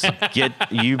 Yes,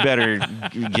 you better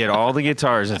get all the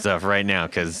guitars and stuff right now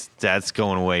because that's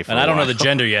going away for. And a I don't while. know the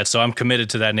gender yet, so I'm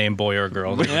committed to that name, boy or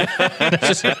girl.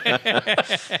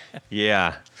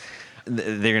 Yeah.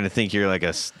 They're gonna think you're like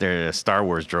they're a Star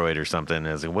Wars droid or something.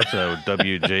 It's like, what's a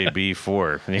WJB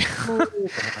for?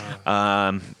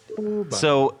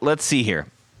 So let's see here.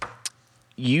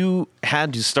 You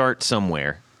had to start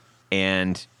somewhere,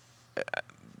 and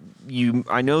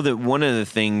I know that one of the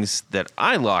things that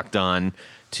I locked on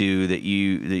to that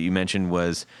you mentioned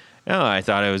was, I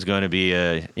thought I was going to be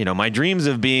my dreams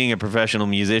of being a professional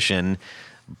musician. ...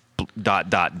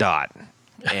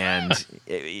 And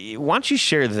why don't you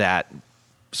share that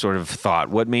sort of thought?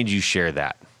 What made you share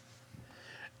that?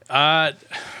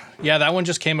 Yeah, that one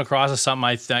just came across as something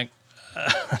I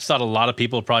thought a lot of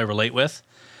people would probably relate with.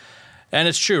 And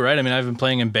it's true, right? I mean, I've been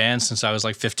playing in bands since I was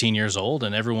like 15 years old,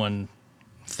 and everyone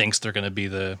thinks they're going to be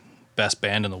the best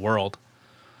band in the world.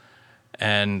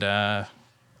 And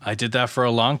I did that for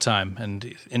a long time.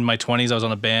 And in my 20s, I was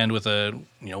on a band with a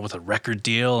record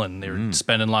deal, and they were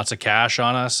spending lots of cash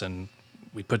on us, and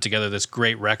we put together this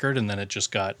great record, and then it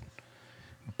just got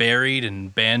buried,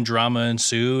 and band drama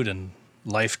ensued, and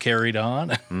life carried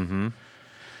on. Mm-hmm.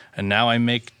 And now I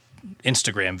make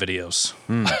Instagram videos.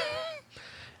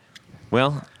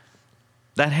 Well,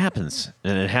 that happens,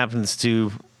 and it happens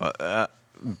to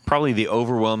probably the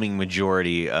overwhelming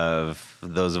majority of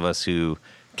those of us who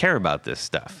care about this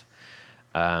stuff.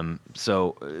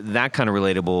 So that kind of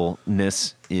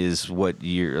relatableness is what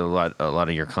a lot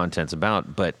of your content's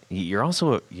about. But you're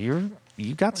also you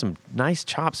got some nice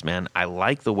chops, man. I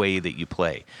like the way that you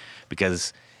play,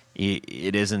 because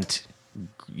it isn't,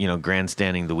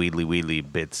 grandstanding the wheedly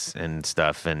bits and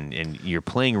stuff, and you're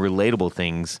playing relatable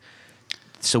things,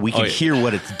 so we can hear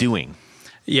what it's doing.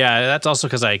 Yeah, that's also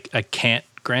because I can't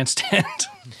grandstand.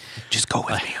 Just go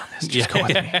with me on this. Just go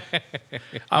with me.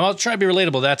 I'll try to be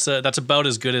relatable. That's about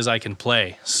as good as I can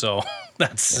play. So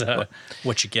that's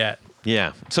what you get.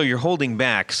 Yeah. So you're holding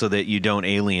back so that you don't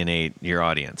alienate your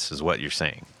audience, is what you're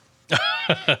saying.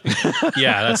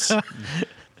 Yeah, that's.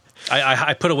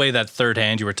 I put away that third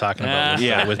hand you were talking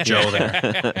about with Joe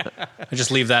there. I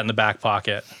just leave that in the back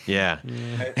pocket. Yeah.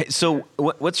 Hey, so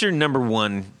what's your number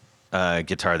one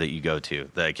guitar that you go to?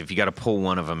 Like, if you got to pull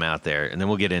one of them out there, and then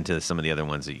we'll get into some of the other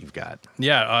ones that you've got.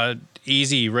 Yeah,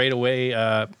 easy right away.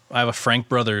 I have a Frank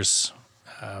Brothers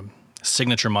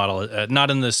signature model. Not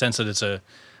in the sense that it's a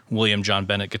William John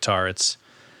Bennett guitar. It's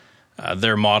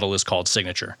their model is called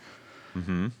Signature,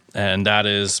 and that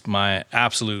is my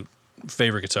absolute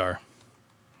favorite guitar.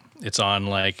 It's on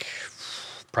like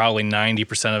probably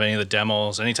 90% of any of the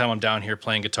demos. Anytime I'm down here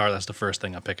playing guitar, that's the first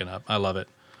thing I'm picking up. I love it.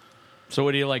 So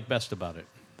what do you like best about it?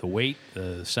 The weight,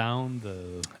 the sound,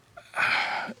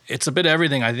 It's a bit of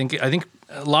everything. I think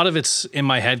a lot of it's in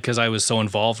my head because I was so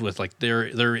involved with, like,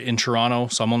 they're in Toronto,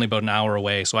 so I'm only about an hour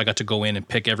away. So I got to go in and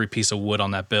pick every piece of wood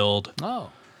on that build. Oh.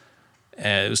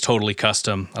 It was totally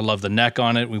custom. I love the neck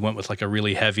on it. We went with like a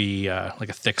really heavy, like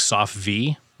a thick, soft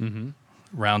V. Mm-hmm.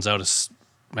 Rounds out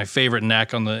my favorite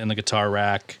neck in the guitar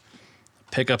rack.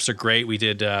 Pickups are great. We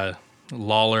did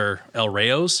Lawler El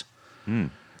Rayos.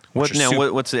 What's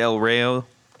the El Rayo?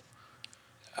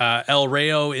 El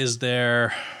Rayo is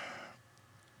their,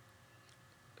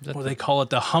 what do they call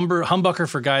it? The humbucker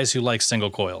for guys who like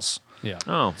single coils. Yeah.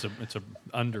 Oh. It's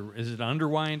is it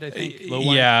underwind, I think? Low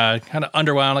wind? Yeah, kind of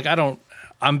underwound. Like,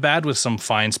 I'm bad with some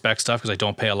fine spec stuff because I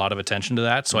don't pay a lot of attention to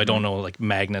that, so I don't know like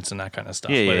magnets and that kind of stuff.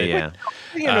 Yeah.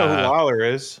 You know who Lawler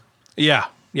is. Yeah,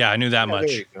 I knew that much.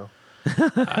 There you go.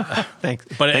 Thanks.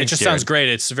 But it Thanks, just Jared. sounds great.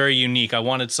 It's very unique. I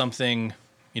wanted something,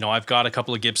 I've got a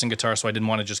couple of Gibson guitars, so I didn't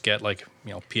want to just get like,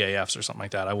 PAFs or something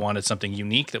like that. I wanted something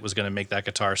unique that was going to make that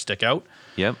guitar stick out.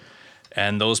 Yep.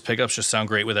 And those pickups just sound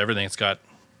great with everything. It's got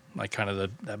like kind of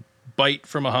that bite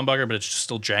from a humbucker, but it just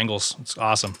still jangles. It's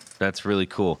awesome. That's really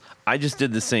cool. I just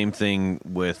did the same thing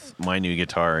with my new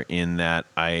guitar in that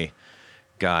I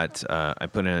put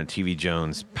in a TV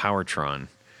Jones Powertron.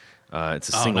 It's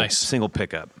a single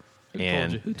pickup.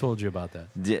 Who told you about that?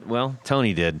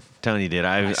 Tony did.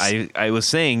 Nice. I was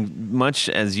saying, much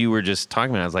as you were just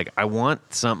talking about, I was like, I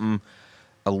want something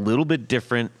a little bit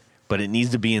different, but it needs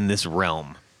to be in this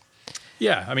realm.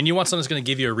 Yeah, I mean, you want something that's going to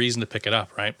give you a reason to pick it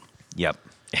up, right? Yep.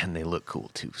 And they look cool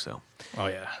too. So. Oh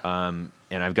yeah.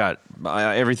 And I've got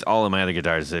all of my other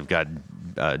guitars. They've got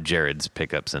Jared's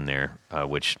pickups in there,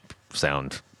 which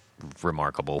sound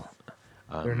remarkable.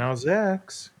 They're now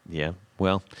Zach's. Yeah.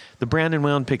 Well, the Brandon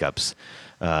Whalen pickups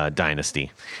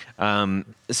dynasty.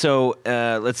 So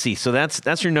let's see. So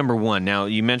that's your number one. Now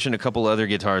you mentioned a couple other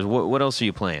guitars. What else are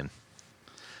you playing?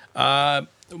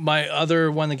 My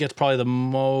other one that gets probably the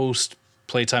most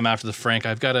playtime after the Frank,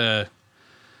 I've got a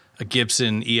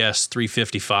Gibson ES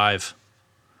 355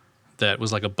 that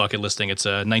was like a bucket listing. It's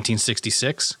a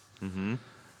 1966. Mm-hmm.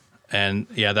 And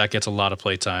yeah, that gets a lot of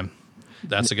playtime.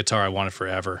 That's a guitar I wanted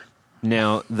forever.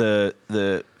 Now,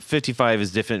 the 55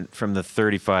 is different from the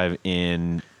 35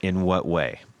 in what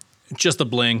way? Just the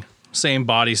bling. Same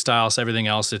body styles, everything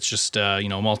else. It's just,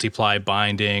 multiply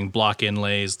binding, block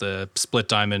inlays, the split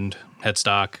diamond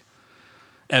headstock,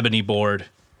 ebony board.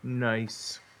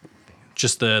 Nice.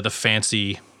 Just the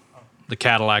fancy, the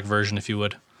Cadillac version, if you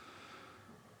would.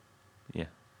 Yeah.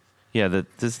 Yeah,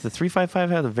 does the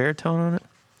 355 have the Veritone on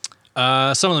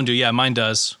it? Some of them do, yeah. Mine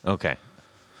does. Okay.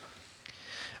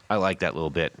 I like that little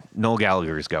bit. Noel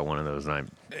Gallagher's got one of those, and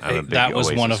I'm a big that was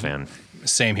Oasis one of fan.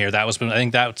 Same here. I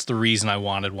think that's the reason I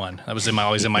wanted one. That was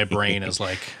always in my brain as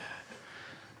like,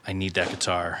 I need that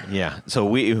guitar. Yeah, so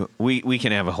we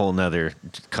can have a whole nother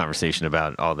conversation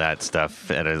about all that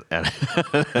stuff at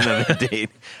another date.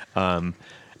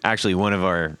 Actually, one of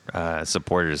our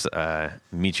supporters,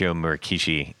 Michio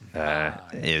Murakishi,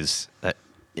 is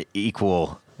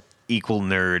equal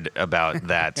nerd about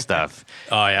that stuff.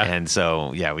 Oh yeah, and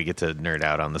so yeah, we get to nerd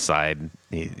out on the side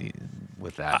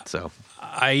with that. So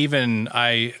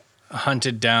I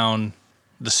hunted down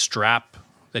the strap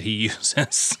that he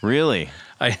uses. really,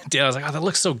 I did. I was like, oh, that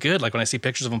looks so good. Like when I see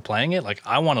pictures of him playing it, like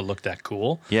I want to look that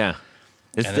cool. yeah.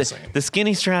 It's the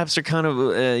skinny straps are kind of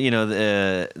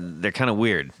they're kind of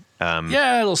weird.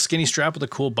 Yeah, a little skinny strap with a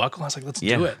cool buckle. I was like, let's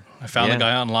do it. I found the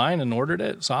guy online and ordered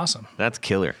it. It's awesome. That's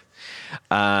killer.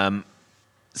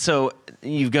 So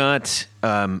you've got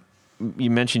you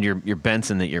mentioned your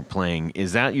Benson that you're playing.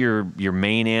 Is that your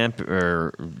main amp,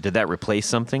 or did that replace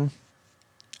something?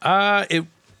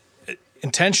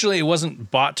 Intentionally, it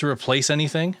wasn't bought to replace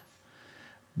anything,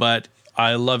 but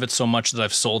I love it so much that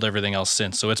I've sold everything else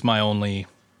since. So it's my only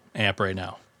amp right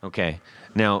now. Okay.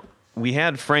 Now, we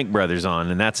had Frank Brothers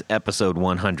on, and that's episode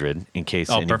 100, in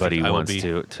case anybody wants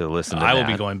to listen to that. I will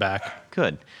be going back.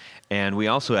 Good. And we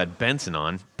also had Benson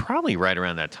on, probably right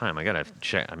around that time. I got to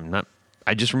check.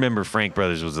 I just remember Frank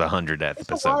Brothers was the 100th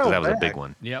episode, because that was a big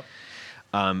one. Yep.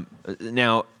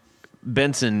 Now,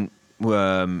 Benson,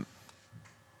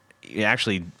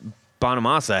 actually,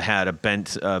 Bonamassa had a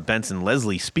Benson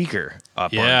Leslie speaker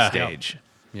up on stage.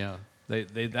 Yeah.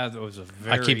 That was a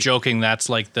very... I keep joking that's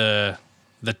like the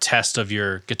test of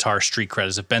your guitar street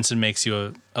credits. If Benson makes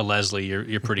you a Leslie,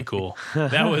 you're pretty cool.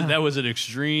 that was an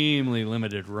extremely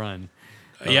limited run.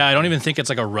 Yeah, I don't even think it's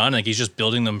like a run. Like he's just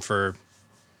building them for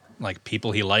like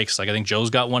people he likes. Like I think Joe's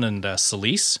got one in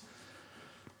Solis.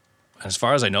 As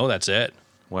far as I know, that's it.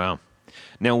 Wow.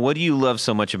 Now, what do you love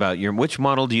so much about which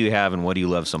model do you have, and what do you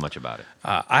love so much about it?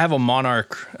 I have a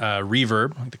Monarch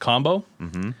Reverb, like the combo,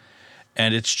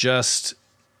 and it's just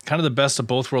kind of the best of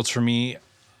both worlds for me.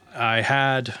 I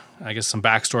had, I guess, some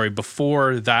backstory.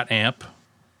 Before that amp,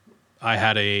 I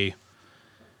had a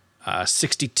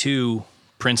 62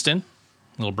 Princeton,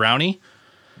 little brownie,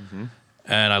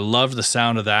 and I loved the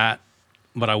sound of that,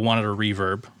 but I wanted a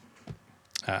reverb.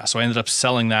 So I ended up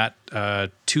selling that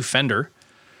to Fender.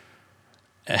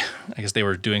 I guess they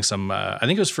were doing some, I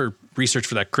think it was for research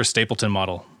for that Chris Stapleton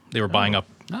model. They were buying up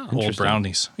old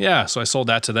brownies. Yeah, so I sold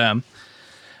that to them.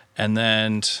 And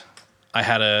then I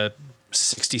had a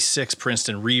 66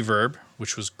 Princeton reverb,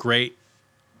 which was great.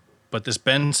 But this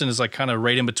Benson is like kind of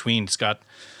right in between. It's got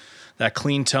that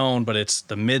clean tone, but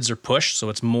the mids are pushed, so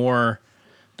it's more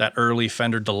that early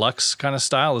Fender Deluxe kind of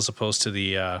style as opposed to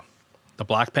the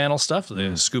black panel stuff,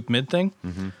 the scoop mid thing.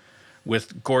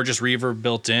 With gorgeous reverb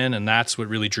built in, and that's what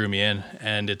really drew me in.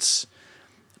 And it's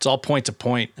all point to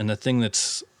point, and the thing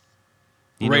that's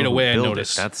right away I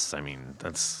noticed. That's amazing.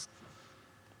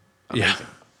 Yeah.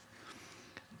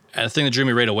 And the thing that drew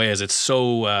me right away is it's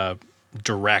so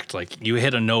direct. Like you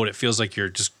hit a note, it feels like you're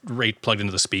just right plugged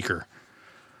into the speaker.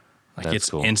 Like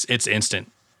that's cool. It's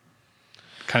instant.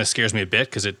 Kind of scares me a bit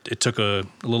because it took a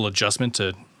little adjustment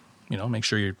to, make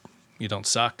sure you don't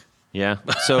suck. Yeah.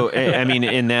 So, I mean,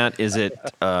 in that, is it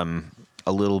a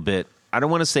little bit, I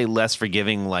don't want to say less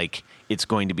forgiving, like it's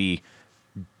going to be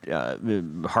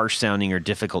harsh sounding or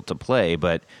difficult to play,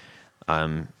 but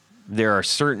there are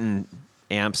certain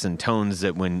amps and tones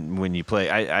that when you play,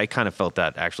 I kind of felt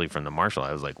that actually from the Marshall.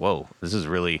 I was like, whoa, this is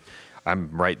really, I'm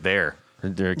right there. I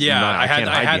can't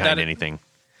hide behind anything.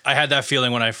 I had that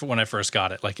feeling when I first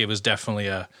got it. Like it was definitely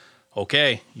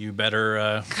okay, you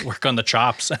better work on the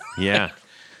chops. Yeah.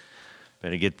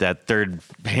 Better get that third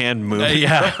hand moving.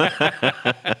 Yeah,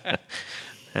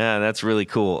 that's really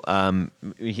cool.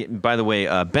 By the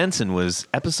way, Benson was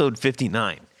episode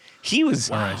 59. He was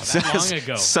long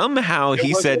ago. Somehow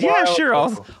he said, "Yeah, sure,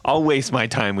 I'll waste my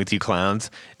time with you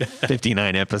clowns."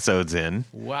 59 episodes in.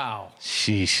 Wow.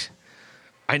 Sheesh.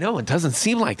 I know it doesn't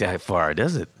seem like that far,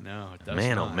 does it? No, it does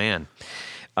man, not. Oh man.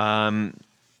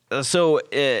 So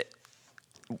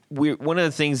one of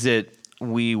the things that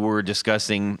we were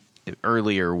discussing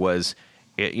earlier was,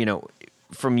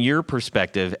 from your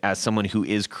perspective as someone who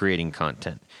is creating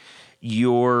content,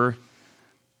 you're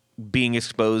being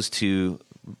exposed to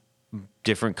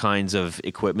different kinds of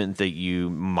equipment that you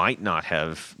might not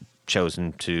have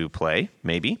chosen to play,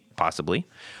 maybe, possibly.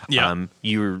 Yeah.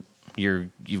 You've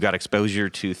got exposure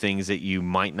to things that you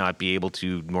might not be able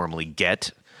to normally get,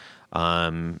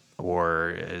 or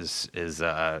is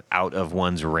out of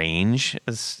one's range,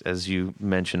 as you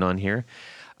mentioned on here.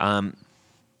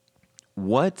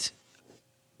 What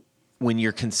when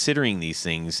you're considering these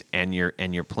things and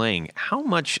you're playing, how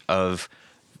much of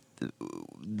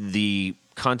the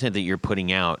content that you're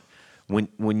putting out,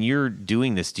 when you're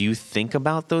doing this, do you think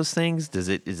about those things? Does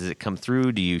it come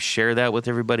through? Do you share that with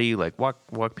everybody? Like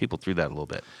walk people through that a little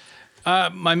bit.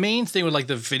 My main thing with like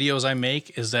the videos I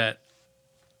make is that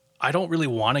I don't really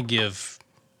want to give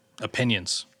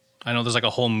opinions. I know there's like a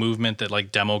whole movement that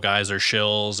like demo guys are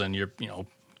shills and you're,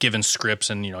 given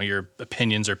scripts and, your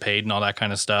opinions are paid and all that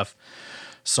kind of stuff.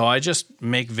 So I just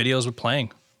make videos with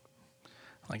playing.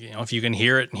 Like, if you can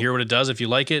hear it and hear what it does, if you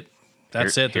like it,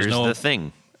 that's it. There's here's no the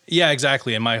thing. Yeah,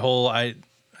 exactly. And my whole, I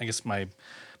guess my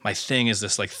thing is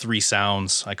this like 3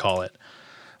 sounds, I call it,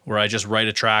 where I just write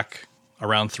a track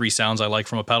around 3 sounds I like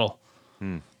from a pedal.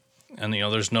 And,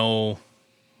 there's no,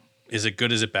 is it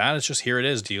good? Is it bad? It's just, here it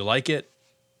is. Do you like it?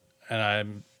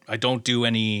 And I don't do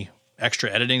any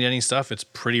extra editing to any stuff. It's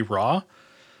pretty raw.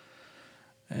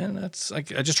 And that's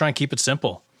like, I just try and keep it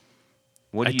simple.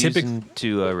 What are you using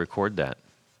to record that?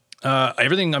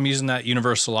 Everything I'm using that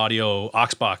Universal Audio aux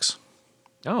box.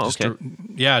 Oh, okay.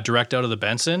 Direct out of the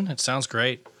Benson. It sounds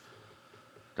great.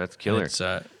 That's killer.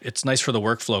 It's nice for the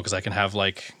workflow because I can have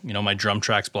like, my drum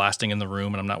tracks blasting in the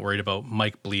room and I'm not worried about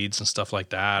mic bleeds and stuff like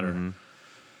that. Or,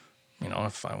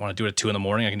 if I want to do it at 2 a.m,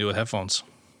 I can do it with headphones.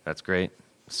 That's great.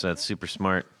 So that's super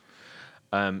smart.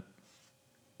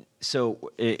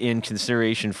 So in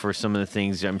consideration for some of the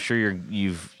things, I'm sure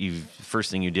you've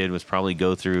first thing you did was probably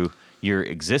go through your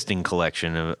existing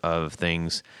collection of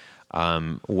things.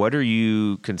 What are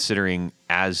you considering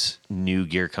as new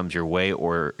gear comes your way,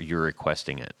 or you're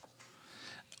requesting it?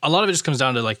 A lot of it just comes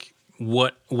down to like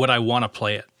what I want to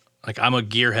play it. Like I'm a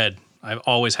gearhead. I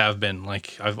always have been.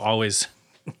 Like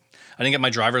I didn't get my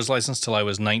driver's license till I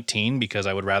was 19 because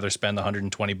I would rather spend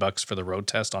 $120 for the road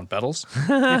test on pedals.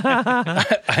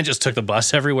 I just took the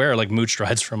bus everywhere, like mooched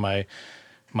rides from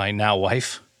my now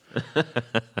wife.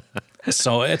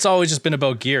 So it's always just been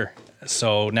about gear.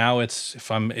 So now it's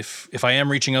if I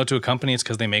am reaching out to a company, it's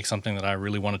because they make something that I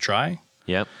really want to try.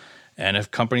 Yep. And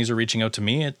if companies are reaching out to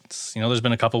me, it's there's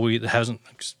been a couple that hasn't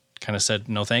just kind of said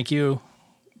no, thank you.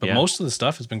 But most of the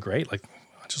stuff has been great. Like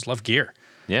I just love gear.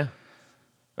 Yeah.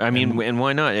 I mean, and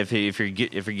why not? If you're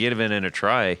giving it a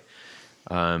try, it's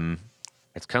kind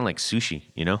of like sushi,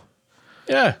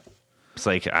 Yeah. It's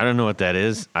like, I don't know what that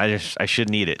is. I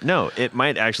shouldn't eat it. No, it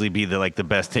might actually be the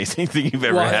best tasting thing you've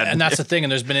ever had. And that's the thing.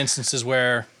 And there's been instances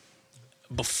where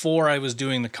before I was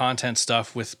doing the content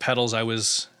stuff with pedals, I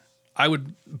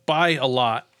would buy a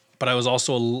lot, but I was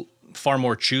also far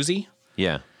more choosy.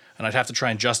 Yeah. And I'd have to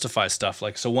try and justify stuff.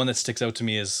 Like, so one that sticks out to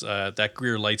me is that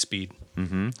Greer Lightspeed.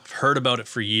 Mm-hmm. I've heard about it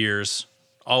for years.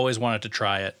 Always wanted to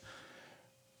try it.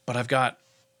 But I've got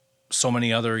so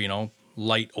many other,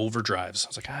 light overdrives. I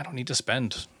was like, I don't need to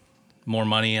spend more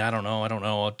money. I don't know.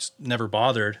 I just never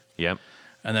bothered. Yep.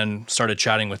 And then started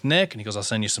chatting with Nick, and he goes, I'll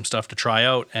send you some stuff to try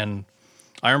out. And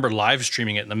I remember live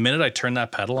streaming it. And the minute I turned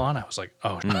that pedal on, I was like,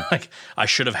 oh, like I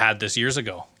should have had this years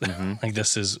ago. Mm-hmm. Like,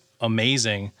 this is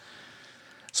amazing.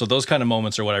 So those kind of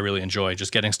moments are what I really enjoy.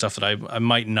 Just getting stuff that I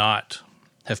might not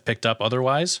have picked up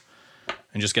otherwise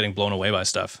and just getting blown away by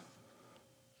stuff.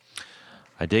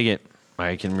 I dig it.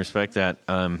 I can respect that.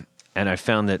 And I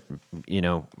found that,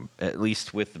 at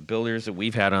least with the builders that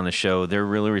we've had on the show, they're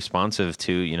really responsive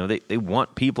to, they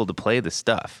want people to play the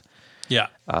stuff. Yeah.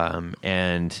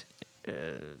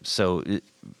 So,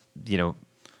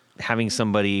 having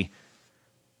somebody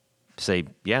say,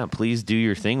 yeah, please do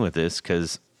your thing with this,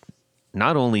 because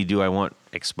not only do I want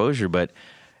exposure, but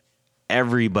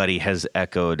everybody has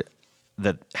echoed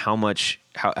that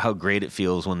how great it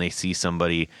feels when they see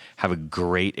somebody have a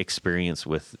great experience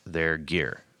with their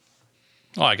gear.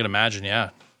 Oh, I can imagine.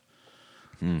 Yeah.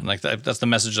 Like that's the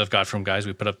message I've got from guys.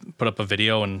 We put up a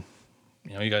video, and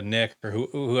you got Nick or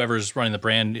whoever's running the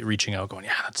brand reaching out, going,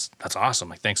 "Yeah, that's awesome.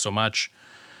 Like, thanks so much."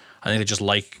 I think they just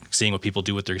like seeing what people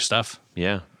do with their stuff.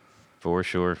 Yeah, for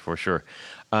sure.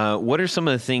 What are some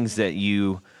of the things that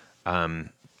you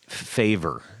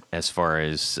favor as far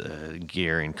as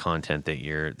gear and content that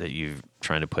you're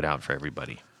trying to put out for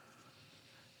everybody?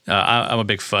 I'm a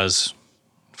big fuzz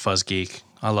geek.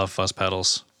 I love fuzz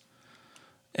pedals.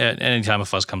 Anytime a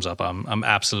fuzz comes up, I'm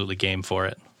absolutely game for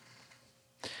it.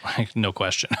 Like, no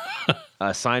question.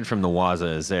 Aside from the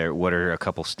Waza, what are a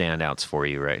couple standouts for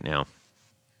you right now?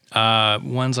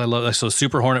 Ones I love. So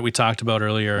Super Hornet we talked about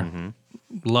earlier.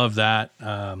 Mm-hmm. Love that.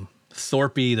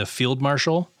 Thorpe, the Field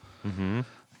Marshal. Mm-hmm.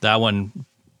 That one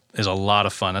is a lot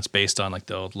of fun. That's based on like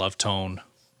the old Love Tone.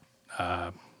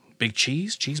 Big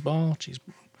Cheese?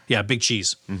 Yeah, Big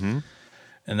Cheese. Mm-hmm.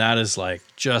 And that is like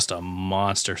just a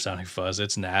monster sounding fuzz.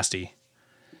 It's nasty.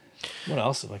 What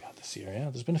else have I got this year? Yeah,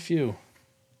 there's been a few.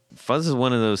 Fuzz is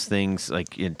one of those things.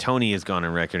 Like Tony has gone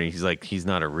on record. He's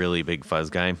not a really big fuzz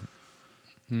guy.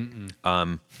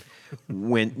 When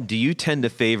do you tend to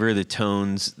favor the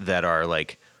tones that are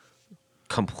like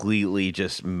completely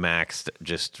just maxed,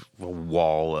 just a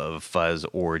wall of fuzz,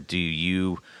 or do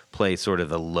you play sort of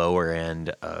the lower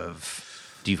end of?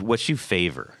 What you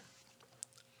favor?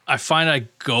 I find I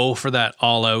go for that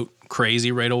all out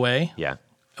crazy right away. Yeah,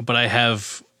 but I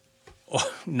have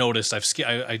noticed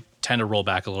I tend to roll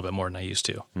back a little bit more than I used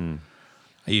to.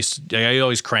 I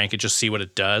always crank it, just see what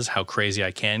it does, how crazy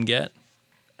I can get,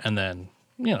 and then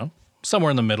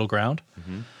somewhere in the middle ground.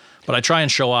 But I try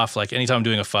and show off, like anytime I'm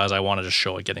doing a fuzz, I want to just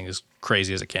show it getting as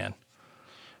crazy as it can.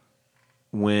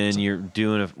 When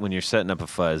you're setting up a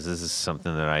fuzz, this is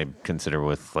something that I consider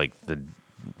with like the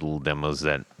little demos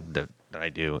that I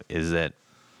do, is that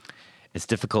it's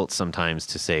difficult sometimes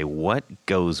to say what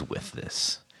goes with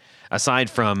this. Aside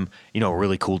from, a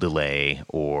really cool delay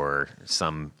or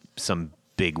some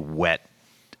big wet,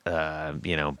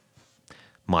 modular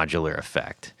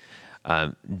effect.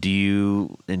 Do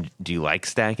you like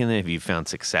stacking it? Have you found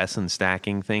success in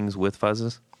stacking things with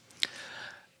fuzzes?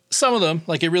 Some of them,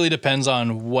 like it really depends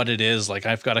on what it is. Like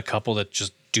I've got a couple that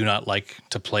just do not like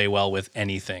to play well with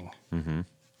anything.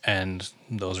 And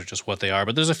those are just what they are.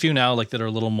 But there's a few now like that are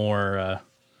a little more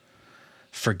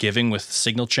forgiving with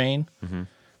signal chain.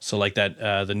 So like that,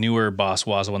 the newer Boss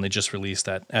Waza one they just released,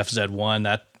 that FZ1,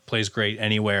 that plays great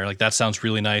anywhere. Like that sounds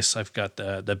really nice. I've got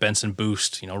the Benson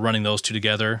Boost, running those two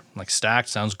together, like stacked,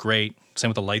 sounds great. Same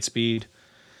with the Lightspeed.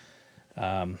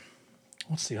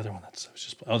 What's the other one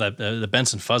the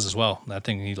Benson Fuzz as well. That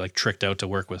thing he like tricked out to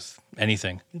work with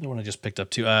anything. The other one I just picked up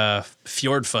too,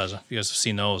 Fjord Fuzz. If you guys have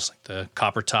seen those, like the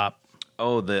copper top.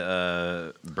 Oh,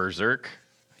 the Berserk.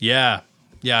 Yeah.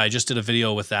 I just did a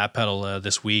video with that pedal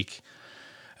this week.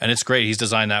 And it's great. He's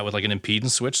designed that with like an impedance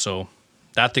switch, so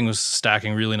that thing was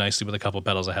stacking really nicely with a couple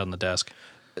pedals I had on the desk.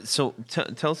 So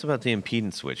tell us about the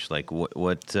impedance switch. Like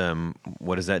what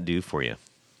does that do for you?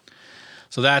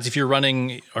 So that's if you're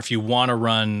running, or if you want to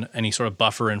run any sort of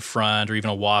buffer in front or even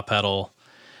a wah pedal,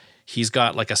 he's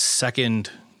got like a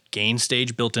second gain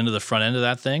stage built into the front end of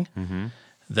that thing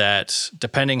that,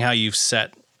 depending how you've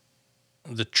set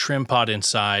the trim pot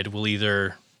inside, will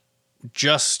either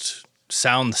just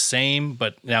sound the same,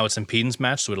 but now it's impedance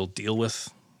matched, so it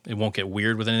won't get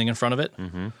weird with anything in front of it.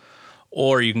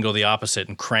 Or you can go the opposite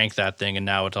and crank that thing, and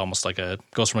now it's almost like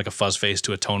goes from like a fuzz face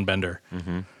to a tone bender.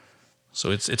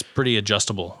 So it's pretty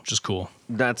adjustable, which is cool.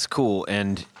 That's cool.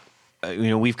 And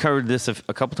we've covered this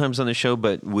a couple times on the show,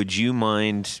 but would you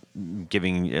mind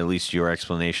giving at least your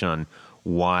explanation on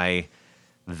why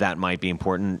that might be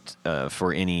important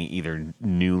for any either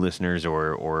new listeners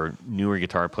or newer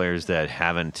guitar players that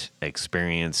haven't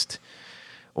experienced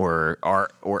or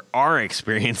are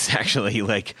experienced actually?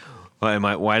 Like,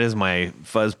 why does my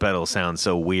fuzz pedal sound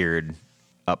so weird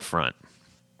up front?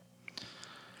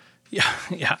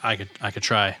 Yeah, I could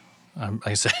try. Like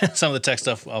I said, some of the tech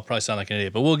stuff I'll probably sound like an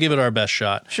idiot, but we'll give it our best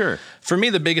shot. Sure. For me,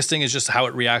 the biggest thing is just how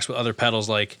it reacts with other pedals.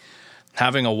 Like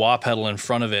having a wah pedal in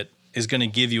front of it is going to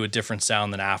give you a different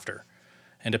sound than after,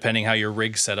 and depending how your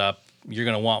rig's set up, you're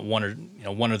going to want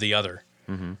one or the other.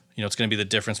 It's going to be the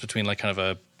difference between like kind of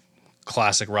a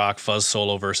classic rock fuzz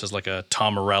solo versus like a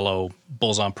Tom Morello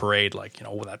Bulls on Parade, like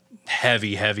with that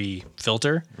heavy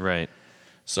filter. Right.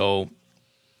 So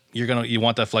you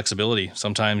want that flexibility.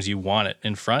 Sometimes you want it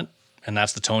in front, and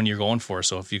that's the tone you're going for.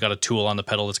 So if you got a tool on the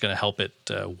pedal that's going to help it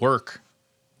work,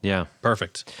 yeah,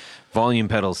 perfect. Volume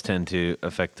pedals tend to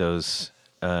affect those,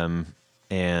 and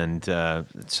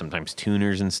sometimes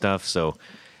tuners and stuff. So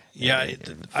yeah,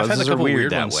 I've had a couple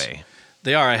weird that ones. Way.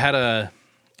 They are. I had a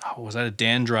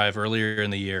Dan drive earlier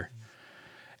in the year,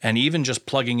 and even just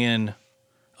plugging in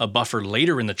a buffer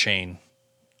later in the chain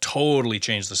totally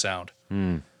changed the sound.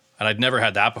 And I'd never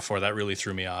had that before. That really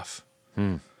threw me off.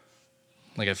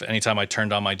 Like anytime I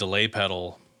turned on my delay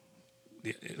pedal,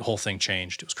 the whole thing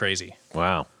changed. It was crazy.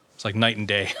 Wow. It's like night and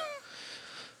day.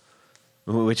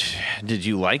 Which did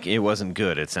you like? It wasn't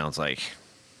good, it sounds like.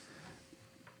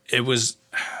 It wasn't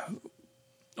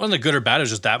good or bad. It was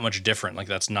just that much different. Like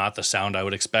that's not the sound I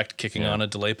would expect kicking on a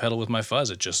delay pedal with my fuzz.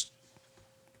 It just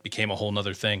became a whole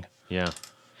nother thing. Yeah.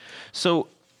 So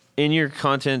in your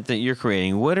content that you're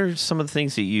creating, what are some of the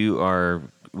things that you are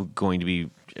going to be,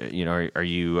 are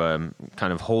you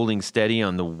kind of holding steady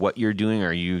on what you're doing?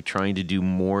 Are you trying to do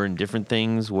more and different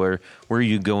things? Where are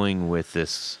you going with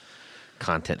this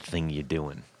content thing you're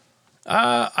doing?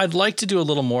 I'd like to do a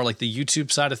little more, like the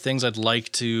YouTube side of things. I'd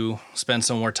like to spend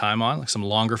some more time on, like some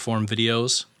longer form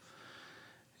videos.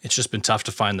 it's just been tough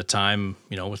to find the time,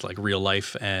 with like real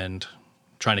life and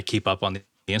trying to keep up on the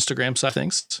Instagram side of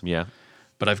things. Yeah.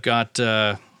 But I've got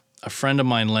a friend of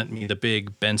mine lent me the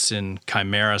big Benson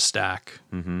Chimera stack.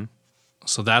 Mm-hmm.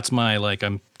 So that's my,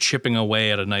 I'm chipping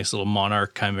away at a nice little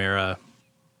Monarch Chimera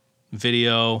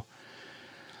video.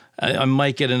 I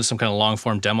might get into some kind of long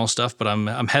form demo stuff, but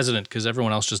I'm hesitant because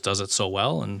everyone else just does it so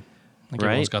well, and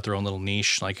everyone's got their own little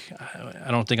niche. Like,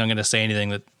 I don't think I'm going to say anything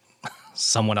that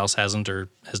someone else hasn't or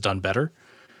has done better,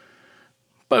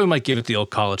 but we might give it the old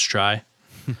college try.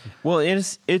 Well,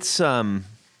 it's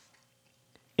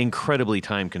incredibly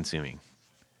time consuming.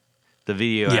 The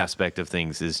video aspect of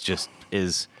things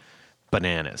is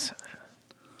bananas.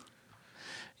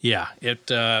 Yeah,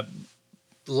 it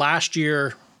last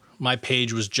year my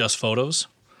page was just photos,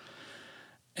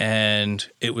 and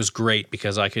it was great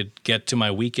because I could get to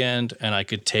my weekend and I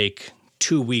could take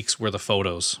 2 weeks worth of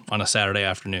photos on a Saturday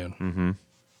afternoon,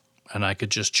 and I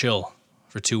could just chill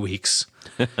for 2 weeks.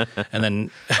 And then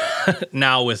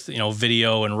now with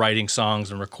video and writing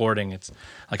songs and recording, it's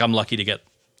like I'm lucky to get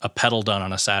a pedal done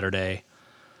on a Saturday.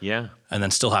 Yeah, and then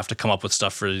still have to come up with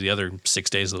stuff for the other 6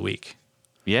 days of the week.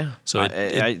 Yeah, so I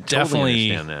definitely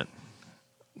totally understand that.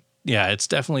 Yeah, it's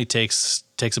definitely takes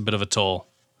a bit of a toll.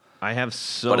 I have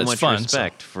so much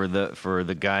respect for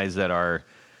the guys that are,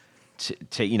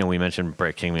 we mentioned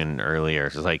Brett Kingman earlier.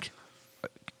 It's like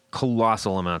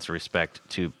colossal amounts of respect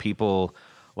to people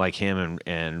like him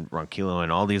and Ronquillo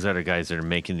and all these other guys that are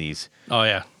making these. Oh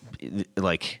yeah,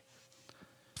 like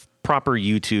proper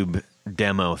YouTube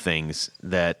demo things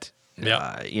that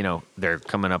they're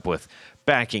coming up with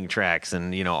backing tracks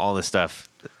and all this stuff.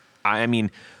 I mean,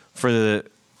 for the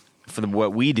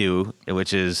what we do,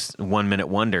 which is 1 minute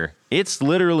wonder, it's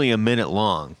literally a minute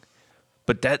long.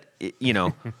 But that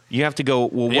you have to go,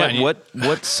 well,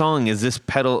 what song is this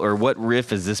pedal or what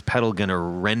riff is this pedal gonna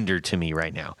render to me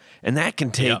right now? And that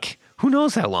can take who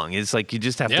knows how long. It's like you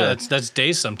just have to. Yeah, that's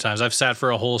days sometimes. I've sat for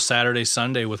a whole Saturday,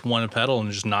 Sunday with one pedal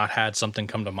and just not had something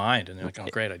come to mind. And they're like, oh,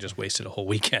 great, I just wasted a whole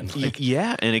weekend.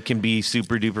 Yeah, and it can be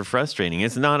super duper frustrating.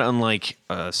 It's not unlike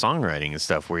songwriting and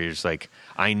stuff where you're just like,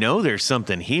 I know there's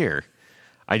something here.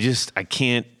 I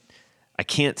can't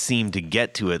seem to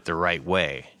get to it the right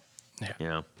way.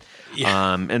 Yeah.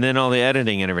 And then all the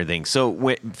editing and everything. So,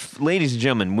 ladies and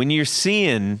gentlemen, when you're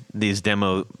seeing these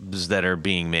demos that are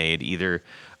being made, either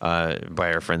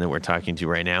by our friend that we're talking to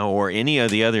right now, or any of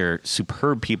the other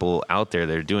superb people out there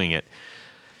that are doing it,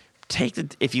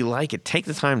 if you like it, take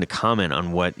the time to comment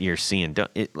on what you're seeing.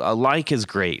 A like is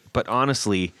great, but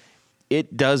honestly,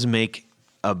 it does make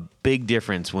a big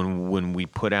difference when we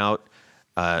put out,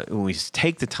 when we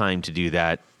take the time to do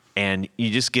that, and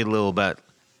you just get a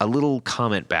little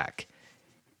comment back.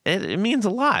 It means a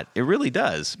lot. It really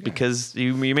does, because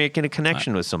you're making a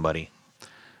connection with somebody.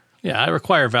 Yeah, I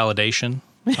require validation.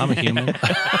 I'm a human.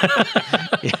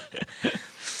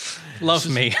 Love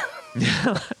me.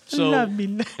 So, Love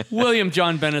me. William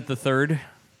John Bennett III,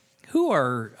 who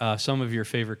are some of your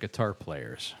favorite guitar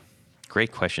players?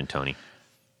 Great question, Tony.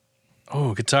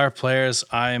 Oh, guitar players.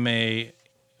 Queens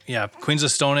of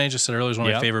Stone Age, I said earlier, is one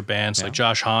of my favorite bands. Like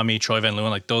Josh Homme, Troy Van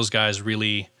Leeuwen, like those guys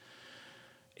really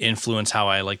influence how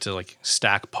I like to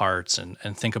stack parts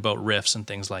and think about riffs and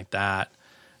things like that.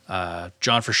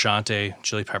 John Frusciante,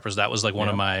 Chili Peppers, that was one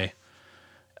of my,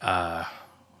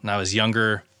 when I was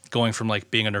younger, going from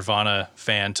being a Nirvana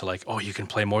fan to you can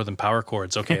play more than power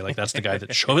chords. Okay, that's the guy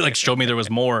that showed me there was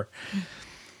more.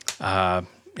 And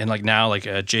now,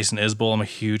 Jason Isbell, I'm a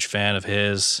huge fan of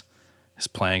his. His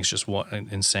playing's just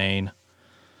insane.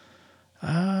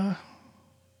 Trying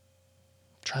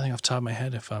to think off the top of my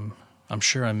head if I'm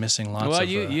sure I'm missing lots of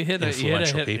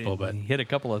influential people, but you hit a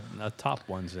couple of top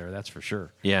ones there. That's for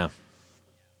sure. Yeah.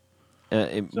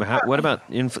 What about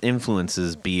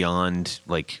influences beyond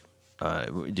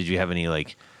did you have any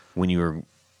when you were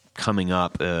coming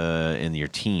up in your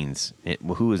teens?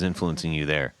 Who was influencing you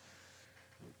there?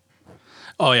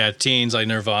 Oh yeah, teens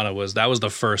Nirvana was the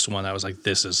first one that was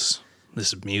this is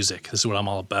music. This is what I'm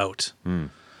all about.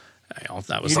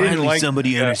 That was finally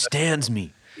somebody understands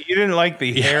me. You didn't like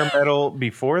the hair metal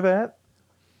before that?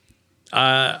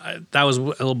 That was a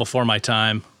little before my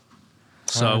time,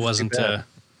 so it wasn't. I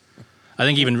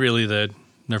think even really the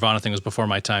Nirvana thing was before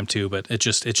my time too, but it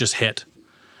just hit.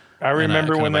 I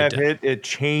remember when that hit. It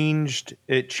changed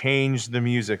the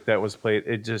music that was played.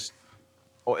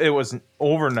 It was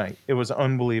overnight. It was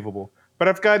unbelievable. But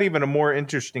I've got even a more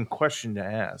interesting question to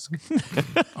ask.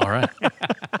 All right.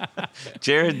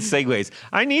 Jared segues.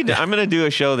 I'm going to do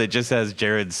a show that just has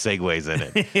Jared segues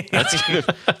in it. That's good.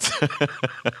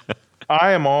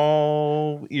 I am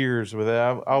all ears with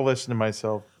that. I'll listen to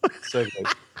myself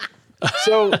segues.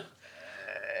 So,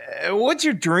 what's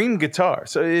your dream guitar?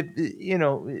 So,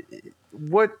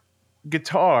 what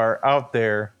guitar out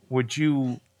there would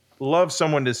you love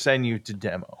someone to send you to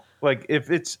demo? Like, if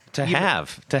it's to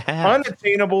have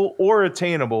unattainable or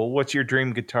attainable, what's your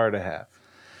dream guitar to have?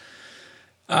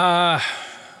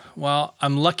 Well,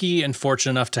 I'm lucky and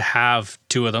fortunate enough to have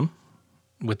two of them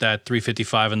with that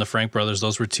 355 and the Frank Brothers.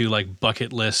 Those were two like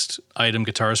bucket list item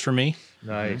guitars for me.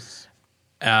 Nice.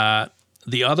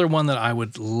 The other one that I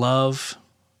would love,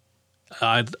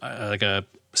 like a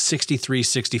 63,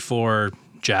 64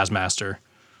 Jazzmaster.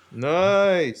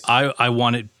 Nice. I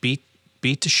want it beat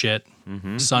to shit,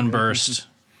 sunburst,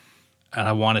 and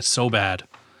I want it so bad.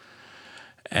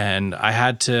 And I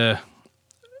had to,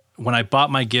 when I bought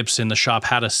my Gibson, the shop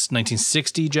had a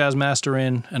 1960 Jazzmaster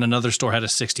in, and another store had a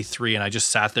 63, and I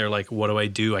just sat there like, what do I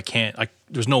do?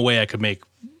 There's no way I could make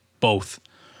both.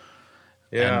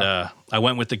 Yeah. And I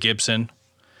went with the Gibson.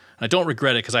 I don't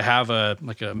regret it because I have a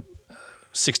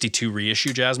 62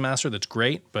 reissue Jazzmaster that's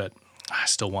great, but I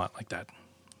still want like that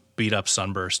beat up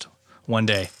sunburst. One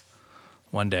day.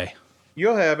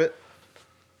 You'll have it.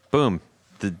 Boom.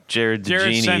 Jared's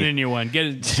Jared's sending you one.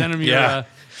 Send him your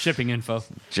shipping info.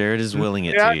 Jared is willing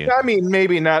it to you. I mean,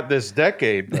 maybe not this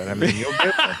decade, but I mean, you'll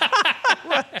get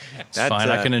it. It's fine.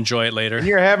 I can enjoy it later. And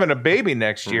you're having a baby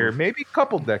next year, maybe a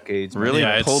couple decades. Really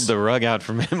pulled the rug out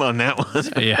from him on that one.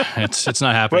 Yeah, it's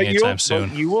not happening anytime soon.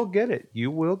 But you will get it. You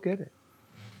will get it.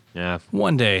 Yeah.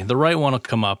 One day, the right one will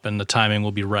come up and the timing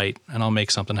will be right, and I'll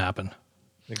make something happen.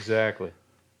 Exactly.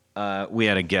 We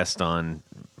had a guest on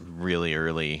really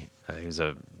early. He was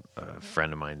a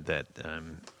friend of mine that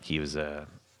he was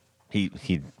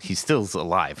he still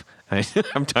alive.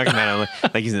 I'm talking about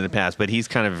him like he's in the past, but he's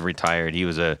kind of retired. He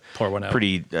was a Pour one out.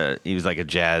 he was like a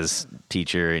jazz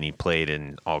teacher, and he played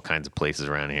in all kinds of places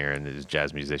around here, and he was a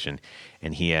jazz musician.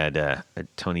 And he had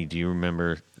Tony. Do you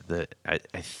remember I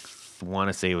want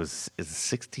to say is a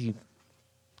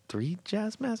 63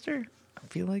 Jazzmaster? I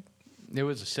feel like It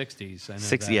was the 60s. I know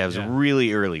 60. that, Yeah, it was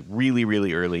really early,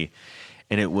 really early,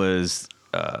 and it was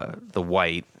the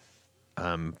white.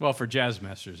 Well, for jazz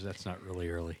masters, that's not really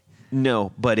early.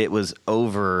 No, but it was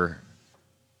over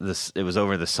this. It was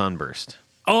over the sunburst.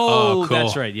 Oh, cool.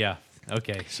 That's right. Yeah.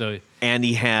 Okay. So And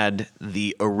he had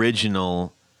the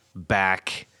original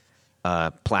back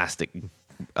plastic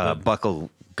buckle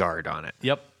guard on it.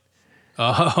 Yep.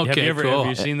 Oh, okay, Have cool.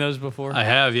 you seen those before? I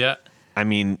have, yeah. I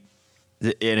mean,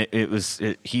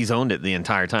 he's owned it the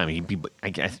entire time.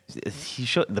 He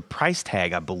showed the price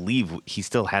tag. I believe he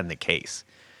still had in the case.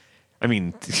 I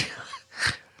mean,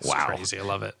 wow, It's crazy. I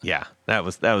love it. yeah, that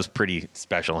was pretty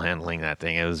special handling that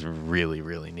thing. It was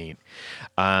really neat.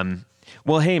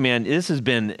 Well, hey man, this has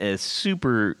been a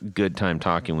super good time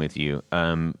talking with you.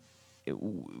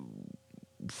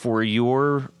 For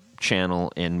your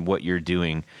channel and what you're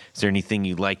doing, is there anything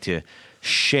you'd like to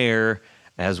share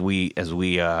as we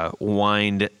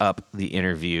wind up the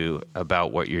interview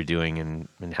about what you're doing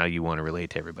and how you want to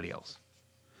relate to everybody else?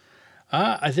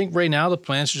 I think right now the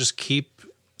plan is to just keep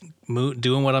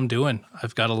doing what I'm doing.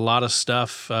 I've got a lot of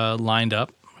stuff lined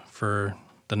up for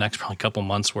the next probably couple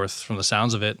months worth from the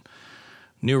sounds of it.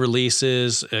 New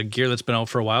releases, gear that's been out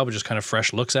for a while, but just kind of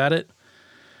fresh looks at it.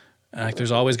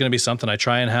 There's always going to be something. I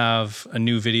try and have a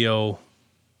new video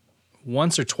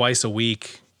once or twice a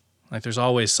week. Like there's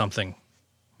always something,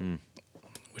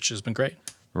 which has been great.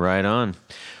 Right on.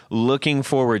 Looking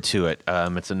forward to it.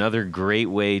 It's another great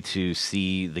way to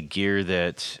see the gear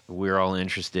that we're all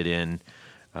interested in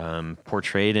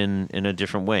portrayed in a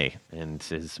different way. And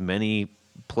as many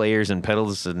players and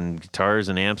pedals and guitars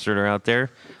and amps that are out there,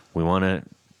 we want to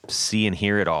see and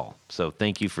hear it all. So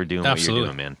thank you for doing Absolutely. what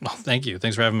you're doing, man. Well, thank you.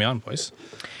 Thanks for having me on, boys.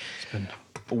 It's been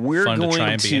We're fun going to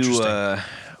try and be interesting.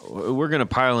 we're going to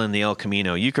pile in the El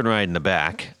Camino. You can ride in the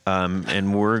back,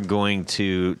 and we're going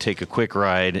to take a quick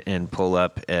ride and pull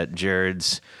up at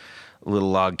Jared's little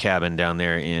log cabin down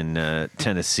there in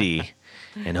Tennessee,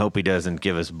 and hope he doesn't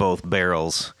give us both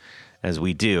barrels as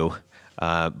we do.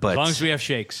 But as long as we have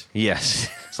shakes. yes,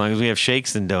 as long as we have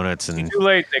shakes and donuts and Too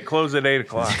late. They close at 8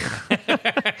 o'clock.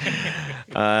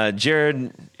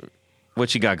 Jared,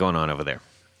 what you got going on over there?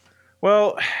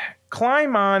 Well,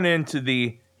 climb on into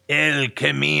the El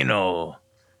Camino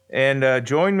and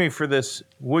join me for this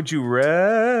Would You Rather.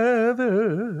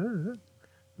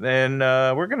 Then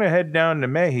we're going to head down to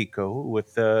Mexico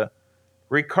with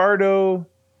Ricardo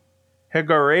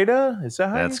Higareda. Is that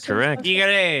how That's you say correct.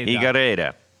 Igareda. Igareda.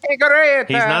 it? Higareda.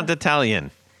 He's not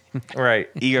Italian.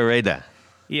 Right. Igareda.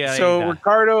 Yeah. So,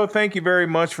 Ricardo, thank you very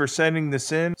much for sending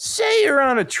this in. Say you're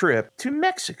on a trip to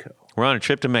Mexico We're on a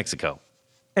trip to Mexico.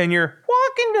 and you're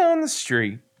walking down the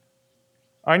street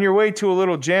on your way to a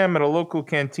little jam at a local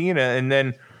cantina, and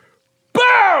then,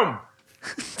 boom!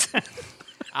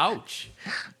 Ouch.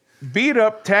 Beat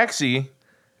up taxi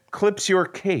clips your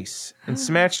case and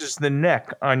smashes the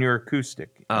neck on your acoustic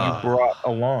you brought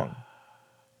along.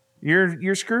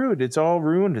 You're screwed. It's all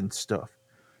ruined and stuff.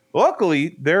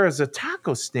 Luckily, there is a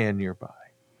taco stand nearby.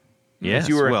 Yes,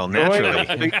 enjoying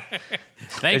naturally.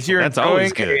 As you're That's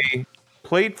always enjoying good. a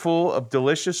plate full of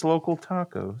delicious local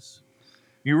tacos,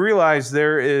 you realize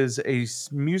there is a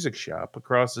music shop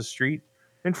across the street.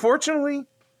 And fortunately,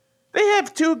 they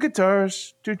have 2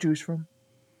 guitars to choose from.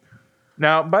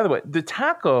 Now, by the way, the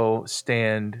taco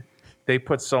stand, they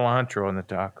put cilantro on the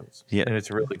tacos. Yeah. And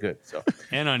it's really good. So,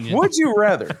 And onion. would you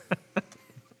rather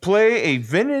play a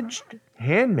vintage,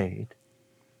 handmade,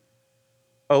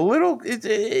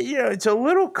 it's a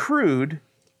little crude,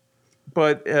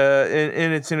 but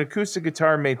and it's an acoustic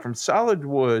guitar made from solid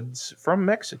woods from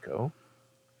Mexico,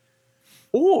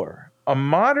 or a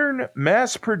modern,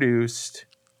 mass-produced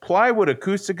plywood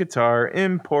acoustic guitar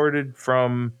imported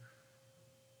from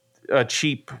a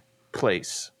cheap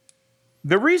place?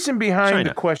 The reason behind China.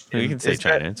 the question You can say is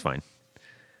China. that, It's fine.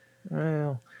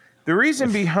 well, the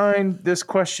reason behind this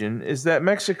question is that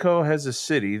Mexico has a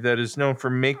city that is known for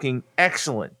making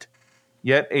excellent,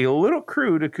 yet a little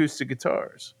crude acoustic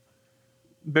guitars.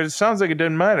 But it sounds like it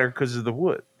doesn't matter because of the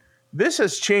wood. This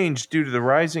has changed due to the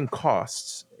rising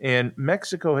costs, and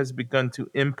Mexico has begun to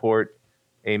import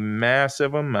a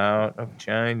massive amount of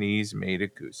Chinese-made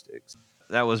acoustics.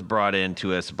 That was brought in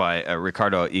to us by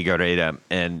Ricardo Igareda,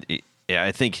 and yeah,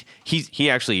 I think he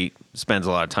actually spends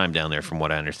a lot of time down there, from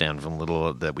what I understand from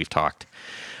little that we've talked.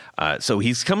 So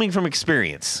he's coming from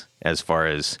experience as far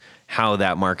as how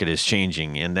that market is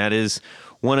changing, and that is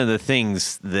one of the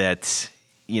things that,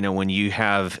 when you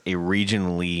have a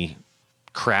regionally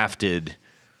crafted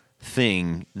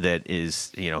thing that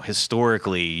is,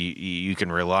 historically you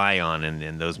can rely on,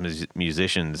 and those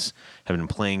musicians have been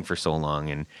playing for so long,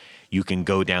 and you can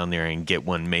go down there and get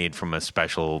one made from a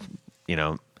special,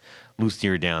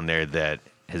 luthier down there that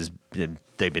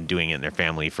they've been doing it in their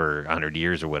family for 100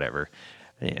 years or whatever.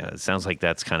 It sounds like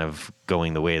that's kind of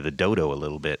going the way of the dodo a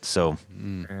little bit. So,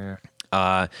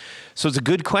 so it's a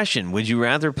good question. Would you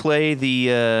rather play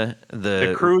the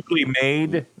crudely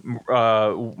made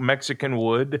Mexican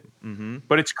wood? Mm-hmm.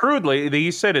 But it's crudely. He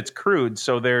said it's crude,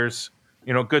 so there's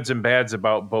goods and bads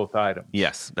about both items.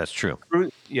 Yes, that's true.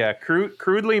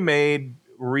 Crudely made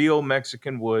real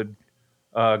Mexican wood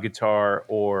guitar,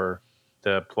 or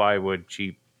the plywood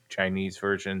cheap Chinese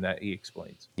version that he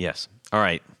explains. Yes. All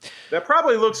right. That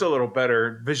probably looks a little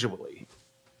better visually.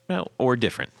 Well, or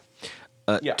different.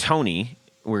 Tony,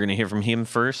 we're going to hear from him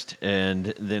first,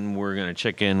 and then we're going to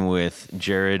check in with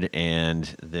Jared, and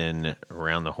then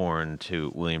around the horn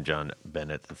to William John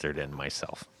Bennett III and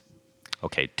myself.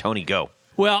 Okay, Tony, go.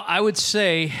 Well, I would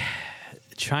say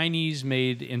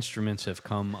Chinese-made instruments have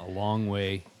come a long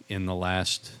way in the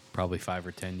last probably 5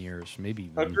 or 10 years,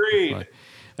 maybe. Agreed.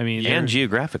 I mean, and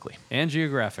geographically.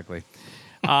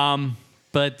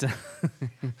 But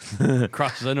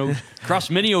cross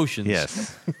many oceans.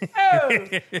 Yes.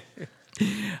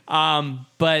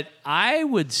 But I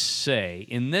would say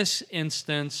in this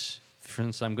instance,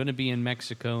 since I'm going to be in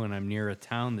Mexico and I'm near a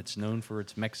town that's known for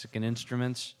its Mexican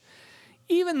instruments,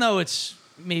 even though it's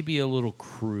maybe a little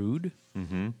crude,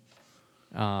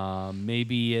 but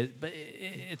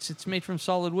it's made from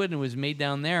solid wood and it was made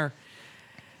down there.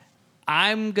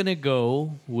 I'm going to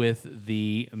go with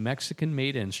the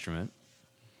Mexican-made instrument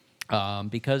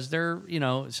because they're,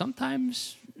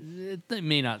 sometimes they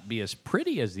may not be as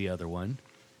pretty as the other one,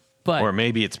 but or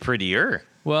maybe it's prettier.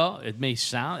 Well, it may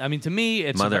sound. I mean, to me,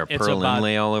 it's mother of pearl about,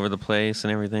 inlay all over the place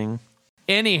and everything.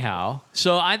 Anyhow,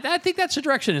 so I think that's the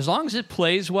direction. As long as it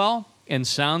plays well and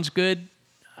sounds good,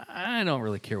 I don't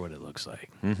really care what it looks like.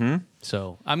 Mm-hmm.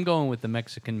 So I'm going with the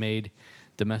Mexican-made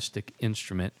domestic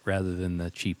instrument rather than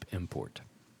the cheap import.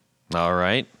 All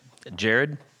right.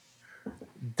 Jared?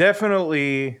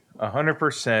 Definitely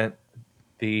 100%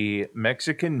 the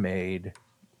Mexican-made,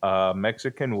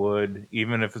 Mexican wood,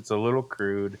 even if it's a little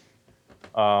crude.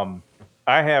 I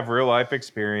have real-life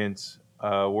experience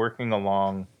working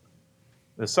along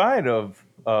the side of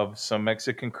some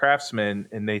Mexican craftsmen,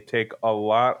 and they take a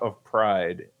lot of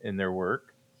pride in their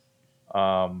work.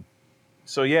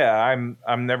 So yeah,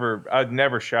 I'd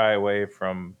never shy away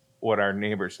from what our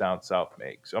neighbors down south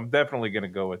make. So I'm definitely going to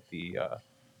go with the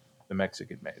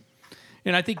Mexican made.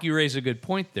 And I think you raise a good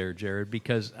point there, Jared,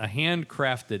 because a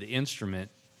handcrafted instrument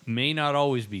may not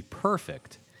always be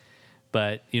perfect,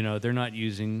 but they're not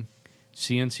using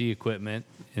CNC equipment.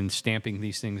 and stamping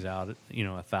these things out,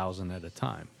 1,000 at a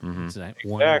time. It's that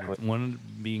Exactly. one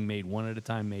being made one at a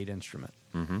time, made instrument.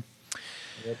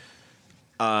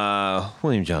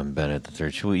 William John Bennett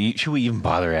III. Should we even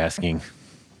bother asking?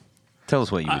 Tell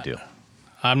us what you would do.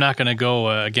 I'm not going to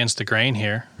go against the grain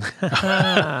here.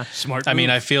 Smart. I mean,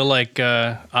 move. I feel like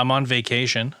I'm on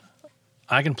vacation.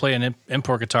 I can play an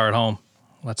import guitar at home.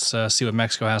 Let's see what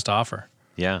Mexico has to offer.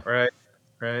 Yeah. Right.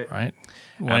 Right?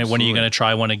 When are Absolutely. you going to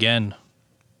try one again?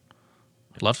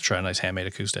 I'd love to try a nice handmade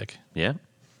acoustic. Yeah.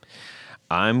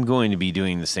 I'm going to be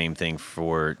doing the same thing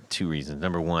for two reasons.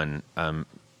 Number one,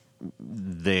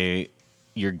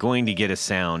 you're going to get a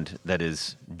sound that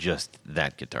is just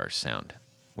that guitar sound,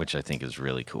 which I think is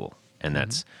really cool. And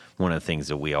that's one of the things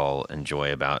that we all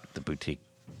enjoy about the boutique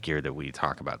gear that we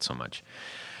talk about so much.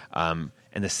 And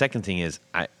the second thing is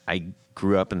I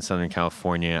grew up in Southern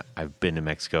California. I've been to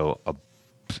Mexico a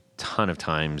ton of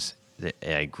times.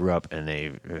 I grew up in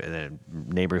a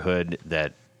neighborhood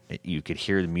that you could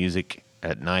hear the music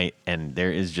at night, and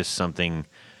there is just something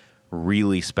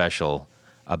really special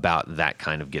about that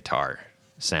kind of guitar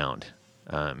sound.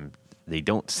 They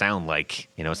don't sound like,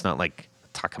 it's not like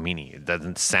Takamine. It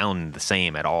doesn't sound the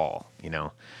same at all,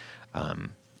 and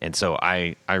so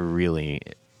I really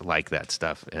like that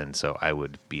stuff, and so I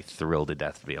would be thrilled to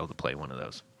death to be able to play one of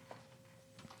those.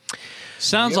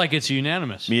 Sounds like it's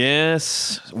unanimous.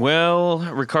 Yes. Well,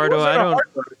 Ricardo,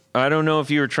 I don't know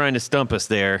if you were trying to stump us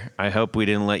there. I hope we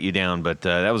didn't let you down, but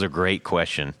that was a great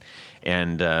question,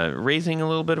 and raising a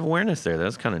little bit of awareness there. That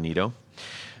was kind of neato.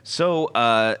 So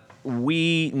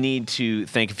we need to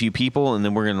thank a few people, and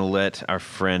then we're going to let our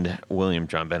friend William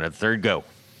John Bennett III go.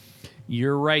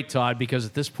 You're right, Todd, because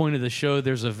at this point of the show,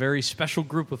 there's a very special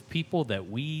group of people that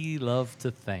we love to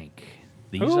thank.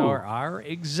 These are our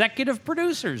executive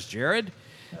producers, Jared.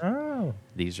 Oh.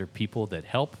 These are people that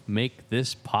help make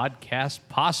this podcast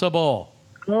possible.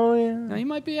 Oh, yeah. Now, you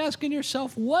might be asking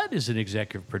yourself, what is an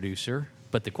executive producer?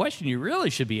 But the question you really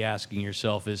should be asking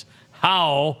yourself is,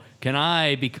 how can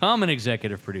I become an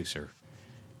executive producer?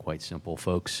 Quite simple,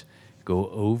 folks. Go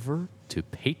over to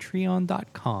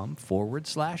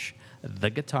patreon.com/The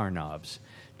Guitar Knobs.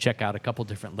 Check out a couple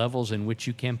different levels in which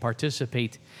you can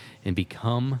participate and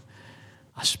become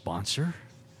a sponsor,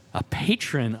 a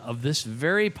patron of this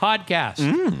very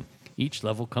podcast. Each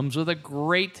level comes with a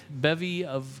great bevy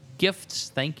of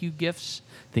gifts, thank you gifts,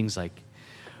 things like,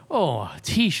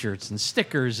 T-shirts and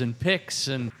stickers and pics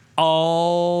and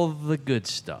all the good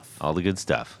stuff. All the good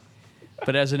stuff.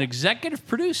 But as an executive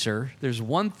producer, there's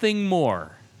one thing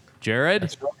more.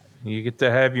 Jared? You get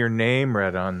to have your name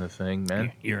read on the thing,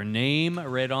 man. Your name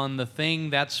read on the thing.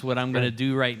 That's what I'm going to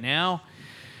do right now.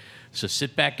 So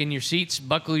sit back in your seats,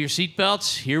 buckle your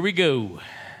seatbelts. Here we go.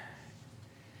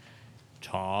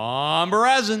 Tom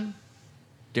Barazin,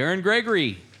 Darren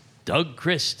Gregory, Doug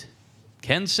Christ,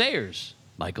 Ken Sayers,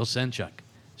 Michael Senchuk,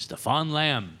 Stefan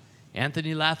Lamb,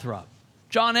 Anthony Lathrop,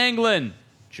 John Anglin,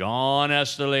 John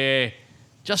Esterly,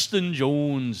 Justin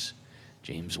Jones,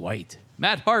 James White,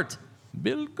 Matt Hart,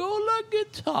 Bill Gola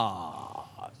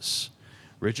Guitars,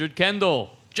 Richard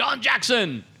Kendall, John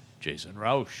Jackson, Jason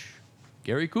Rausch,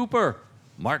 Gary Cooper,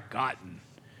 Mark Cotton,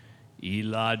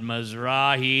 Elad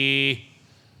Mizrahi,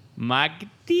 Mike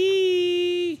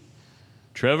D,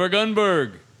 Trevor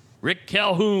Gunberg, Rick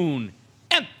Calhoun,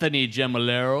 Anthony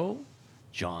Gemolero,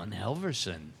 John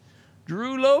Helverson,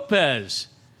 Drew Lopez,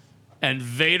 and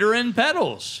Vader and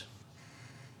Pedals.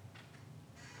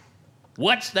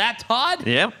 What's that, Todd?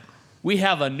 Yep. We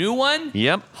have a new one?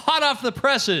 Yep. Hot off the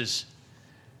presses.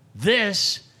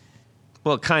 This,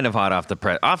 Well, kind of hot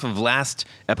off of last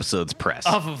episode's press.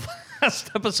 off of last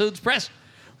episode's press,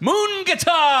 Moon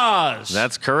Guitars.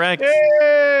 That's correct.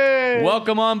 Yay!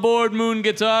 Welcome on board, Moon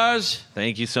Guitars.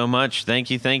 Thank you so much. Thank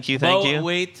you.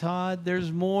 Wait, Todd,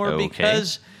 there's more Okay.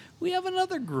 because we have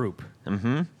another group.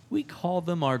 Mm-hmm. We call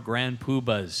them our Grand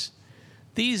Poobahs.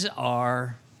 These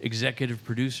are executive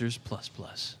producers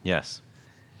plus. Yes.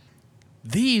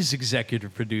 These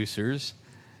executive producers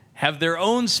have their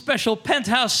own special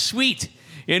penthouse suite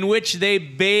in which they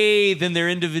bathe in their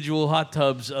individual hot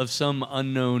tubs of some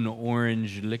unknown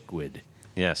orange liquid.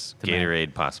 Yes. The man.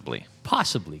 Gatorade, possibly.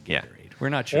 Possibly Gatorade. Yeah. We're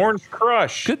not sure. Orange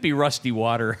Crush. Could be rusty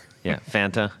water. Yeah.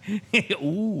 Fanta.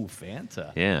 Ooh,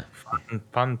 Fanta. Yeah.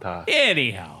 Fanta.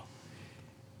 Anyhow,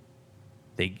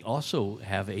 they also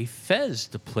have a fez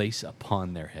to place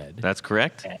upon their head. That's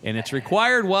correct. And it's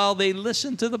required while they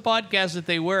listen to the podcast that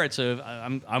they wear it. So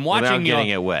I'm watching Without getting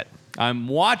y'all. it wet. I'm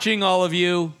watching all of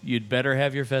you. You'd better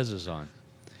have your fezzes on.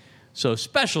 So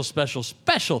special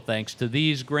thanks to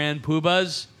these Grand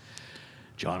Poobahs.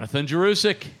 Jonathan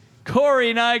Jerusik,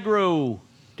 Corey Nigro,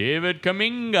 David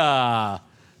Kaminga,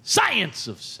 Science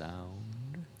of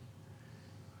Sound.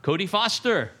 Cody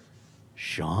Foster.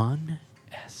 Sean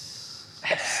S.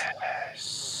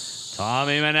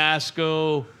 Tommy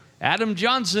Manasco. Adam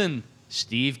Johnson.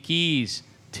 Steve Keys.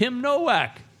 Tim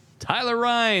Nowak. Tyler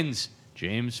Rhines.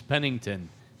 James Pennington.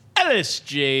 Ellis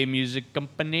J. Music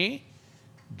Company.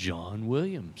 John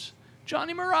Williams.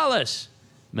 Johnny Morales.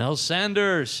 Mel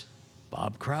Sanders.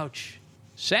 Bob Crouch.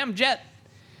 Sam Jett.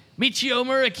 Michio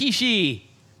Murakishi.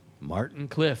 Martin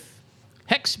Cliff.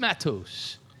 Hex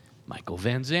Matos. Michael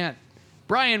Van Zant.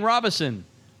 Brian Robison.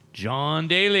 John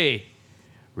Daly.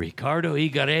 Ricardo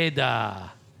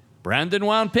Igareda. Brandon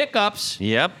Wound Pickups.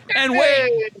 Yep. And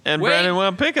wait. And Brandon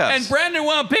Wound Pickups. And Brandon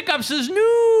Wound Pickups is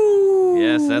new.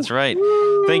 Yes, that's right.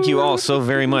 Thank you all so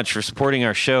very much for supporting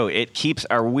our show. It keeps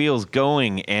our wheels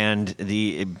going, and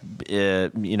the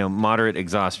moderate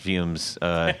exhaust fumes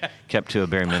kept to a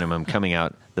bare minimum coming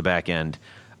out the back end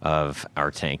of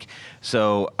our tank.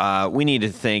 So we need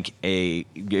to thank a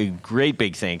great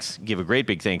big thanks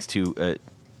to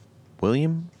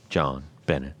William John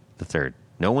Bennett III.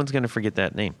 No one's going to forget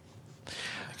that name.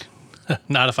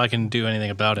 Not if I can do anything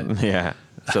about it. Yeah.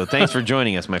 So thanks for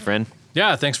joining us, my friend.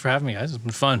 Yeah, thanks for having me, guys. It's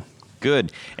been fun.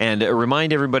 Good. And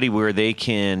remind everybody where they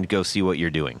can go see what you're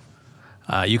doing.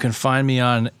 You can find me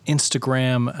on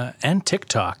Instagram and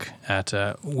TikTok at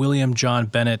William John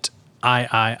Bennett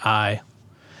III,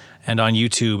 and on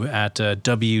YouTube at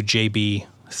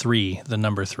WJB3, the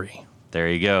number 3. There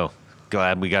you go.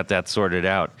 Glad we got that sorted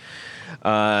out.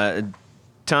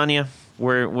 Tanya,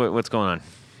 what's going on?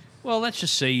 Well, let's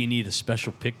just say you need a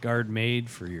special pickguard made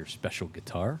for your special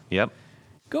guitar. Yep.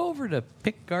 Go over to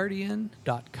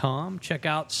pickguardian.com. Check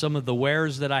out some of the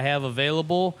wares that I have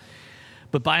available.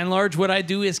 But by and large, what I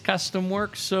do is custom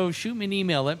work. So shoot me an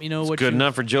email. Let me know what good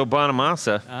enough for Joe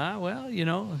Bonamassa. Well,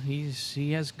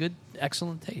 he has good,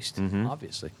 excellent taste,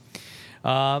 obviously.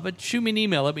 But shoot me an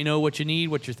email. Let me know what you need,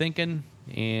 what you're thinking,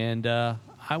 and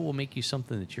I will make you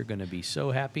something that you're going to be so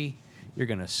happy. You're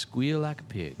going to squeal like a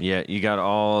pig. Yeah, you got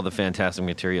all the fantastic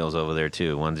materials over there,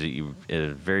 too. Ones that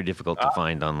are very difficult to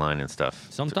find online and stuff.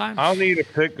 Sometimes. I'll need a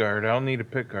pick guard.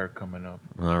 Coming up.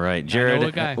 All right. Jared,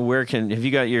 have you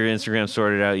got your Instagram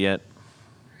sorted out yet?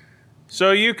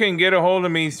 So you can get a hold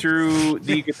of me through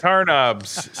the Guitar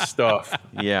Knobs stuff.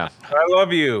 Yeah. I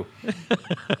love you.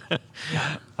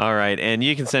 All right. And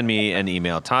you can send me an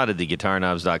email,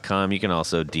 todd@theguitarknobs.com. You can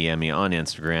also DM me on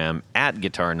Instagram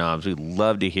 @guitarknobs. We'd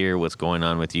love to hear what's going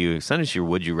on with you. Send us your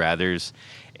would you rathers.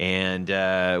 And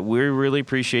we really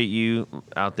appreciate you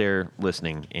out there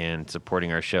listening and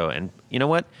supporting our show. And you know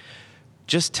what?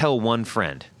 Just tell one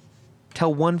friend.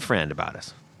 Tell one friend about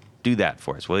us. Do that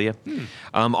for us, will you?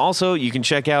 Also, you can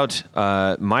check out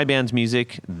my band's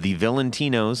music, The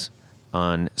Valentinos,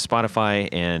 on Spotify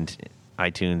and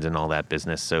iTunes and all that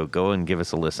business. So go and give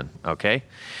us a listen, okay?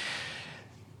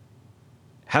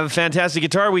 Have a fantastic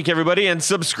guitar week, everybody, and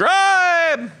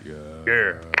subscribe!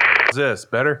 Yeah. Is this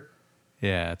better?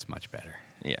 Yeah, it's much better.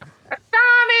 Yeah.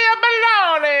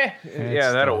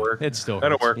 Yeah, that'll work. It still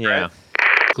That'll work, Yeah.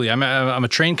 right? I'm a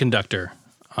train conductor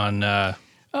on...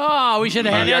 Oh, we should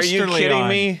have had Are Esterly you kidding on.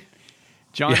 me?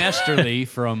 John Esterly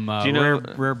from you know-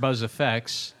 Rare Buzz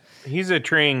Effects. He's a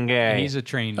train guy. He's a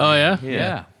trained Oh, man. yeah?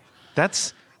 Yeah.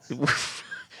 That's...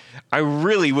 I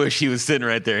really wish he was sitting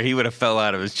right there. He would have fell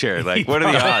out of his chair. Like, what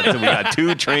are the odds that we got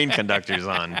 2 train conductors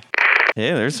on?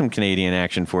 Yeah, there's some Canadian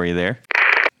action for you there.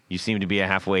 You seem to be a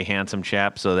halfway handsome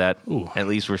chap, so that at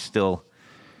least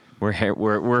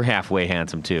we're halfway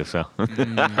handsome too. So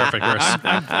Perfect. We're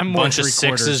I'm a more bunch of 3/4.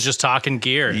 sixes just talking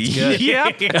gear. It's good.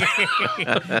 Yep.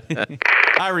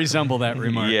 I resemble that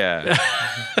remark. Yeah.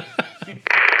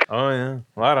 Oh yeah,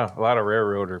 a lot of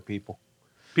railroader people.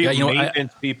 Yeah,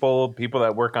 Maintenance people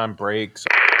that work on brakes.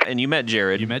 And you met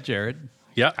Jared. You met Jared.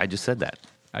 Yeah. I just said that.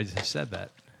 I just said that.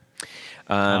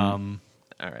 All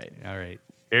right. All right.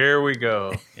 Here we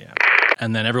go. Yeah.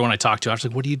 And then everyone I talked to, I was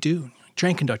like, what do you do?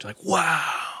 Train conductor. Like, wow,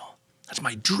 that's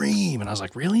my dream. And I was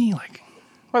like, really? Like,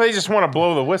 Well, they just want to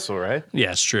blow the whistle, right?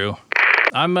 yeah, it's true.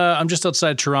 I'm just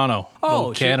outside Toronto,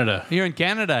 little Canada. You're in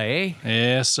Canada, eh?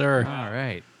 Yes, sir. All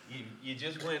right. You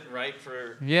just went right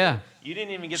for. Yeah. You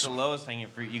didn't even get the lowest hanging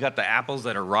fruit. You got the apples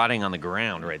that are rotting on the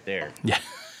ground right there. Yeah.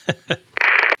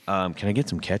 Can I get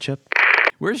some ketchup?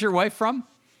 Where's your wife from?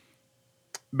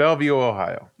 Bellevue,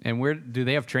 Ohio. And where do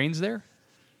they have trains there?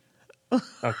 A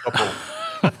couple.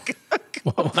 A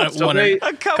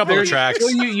couple of tracks. So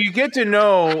you get to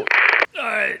know. All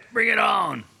right, bring it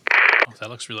on. Oh, that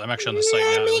looks really. I'm actually on the site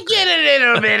now. Get a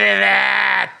little bit of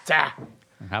that.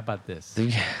 How about this?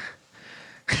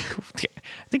 I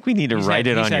think we need to write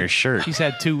it on your shirt. He's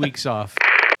had 2 weeks off.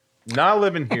 Not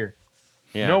living here.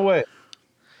 Yeah. No way.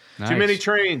 Too many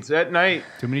trains at night.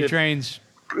 Too many trains.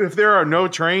 If there are no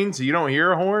trains, you don't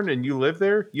hear a horn, and you live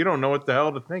there, you don't know what the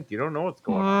hell to think. You don't know what's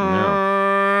going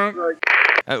on.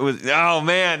 Oh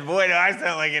man, boy, do I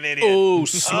sound like an idiot. Oh,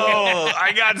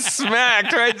 I got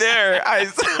smacked right there.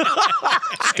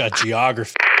 it's got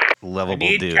geography, Lovable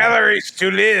dude. Calories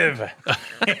to live.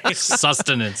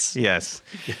 sustenance. Yes,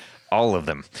 all of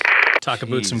them. Talk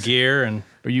about some gear and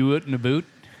Are you out in a boot?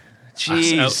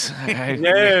 Jeez,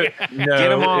 No, get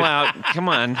them all out. Come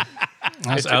on.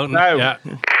 I was out. no. Yeah,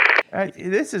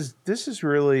 This is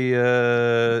really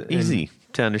Easy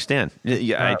to understand.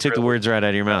 Yeah, I took the words right out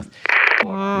of your mouth. How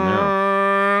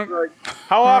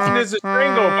often does a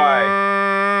train go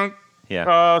by?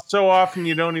 Yeah. So often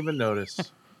you don't even notice.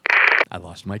 I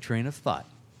lost my train of thought.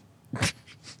 I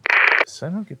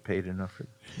don't get paid enough for.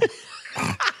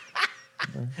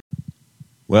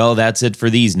 Well, that's it for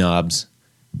these knobs.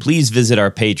 Please visit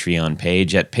our Patreon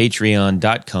page at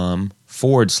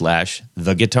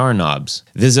patreon.com/The Guitar Knobs.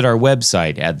 Visit our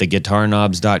website at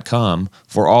theguitarknobs.com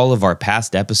for all of our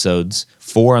past episodes,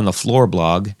 4 on the Floor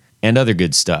blog, and other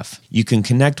good stuff. You can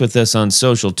connect with us on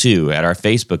social too at our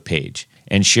Facebook page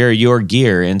and share your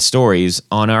gear and stories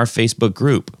on our Facebook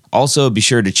group. Also, be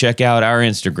sure to check out our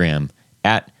Instagram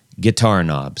at Guitar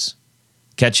Knobs.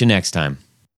 Catch you next time.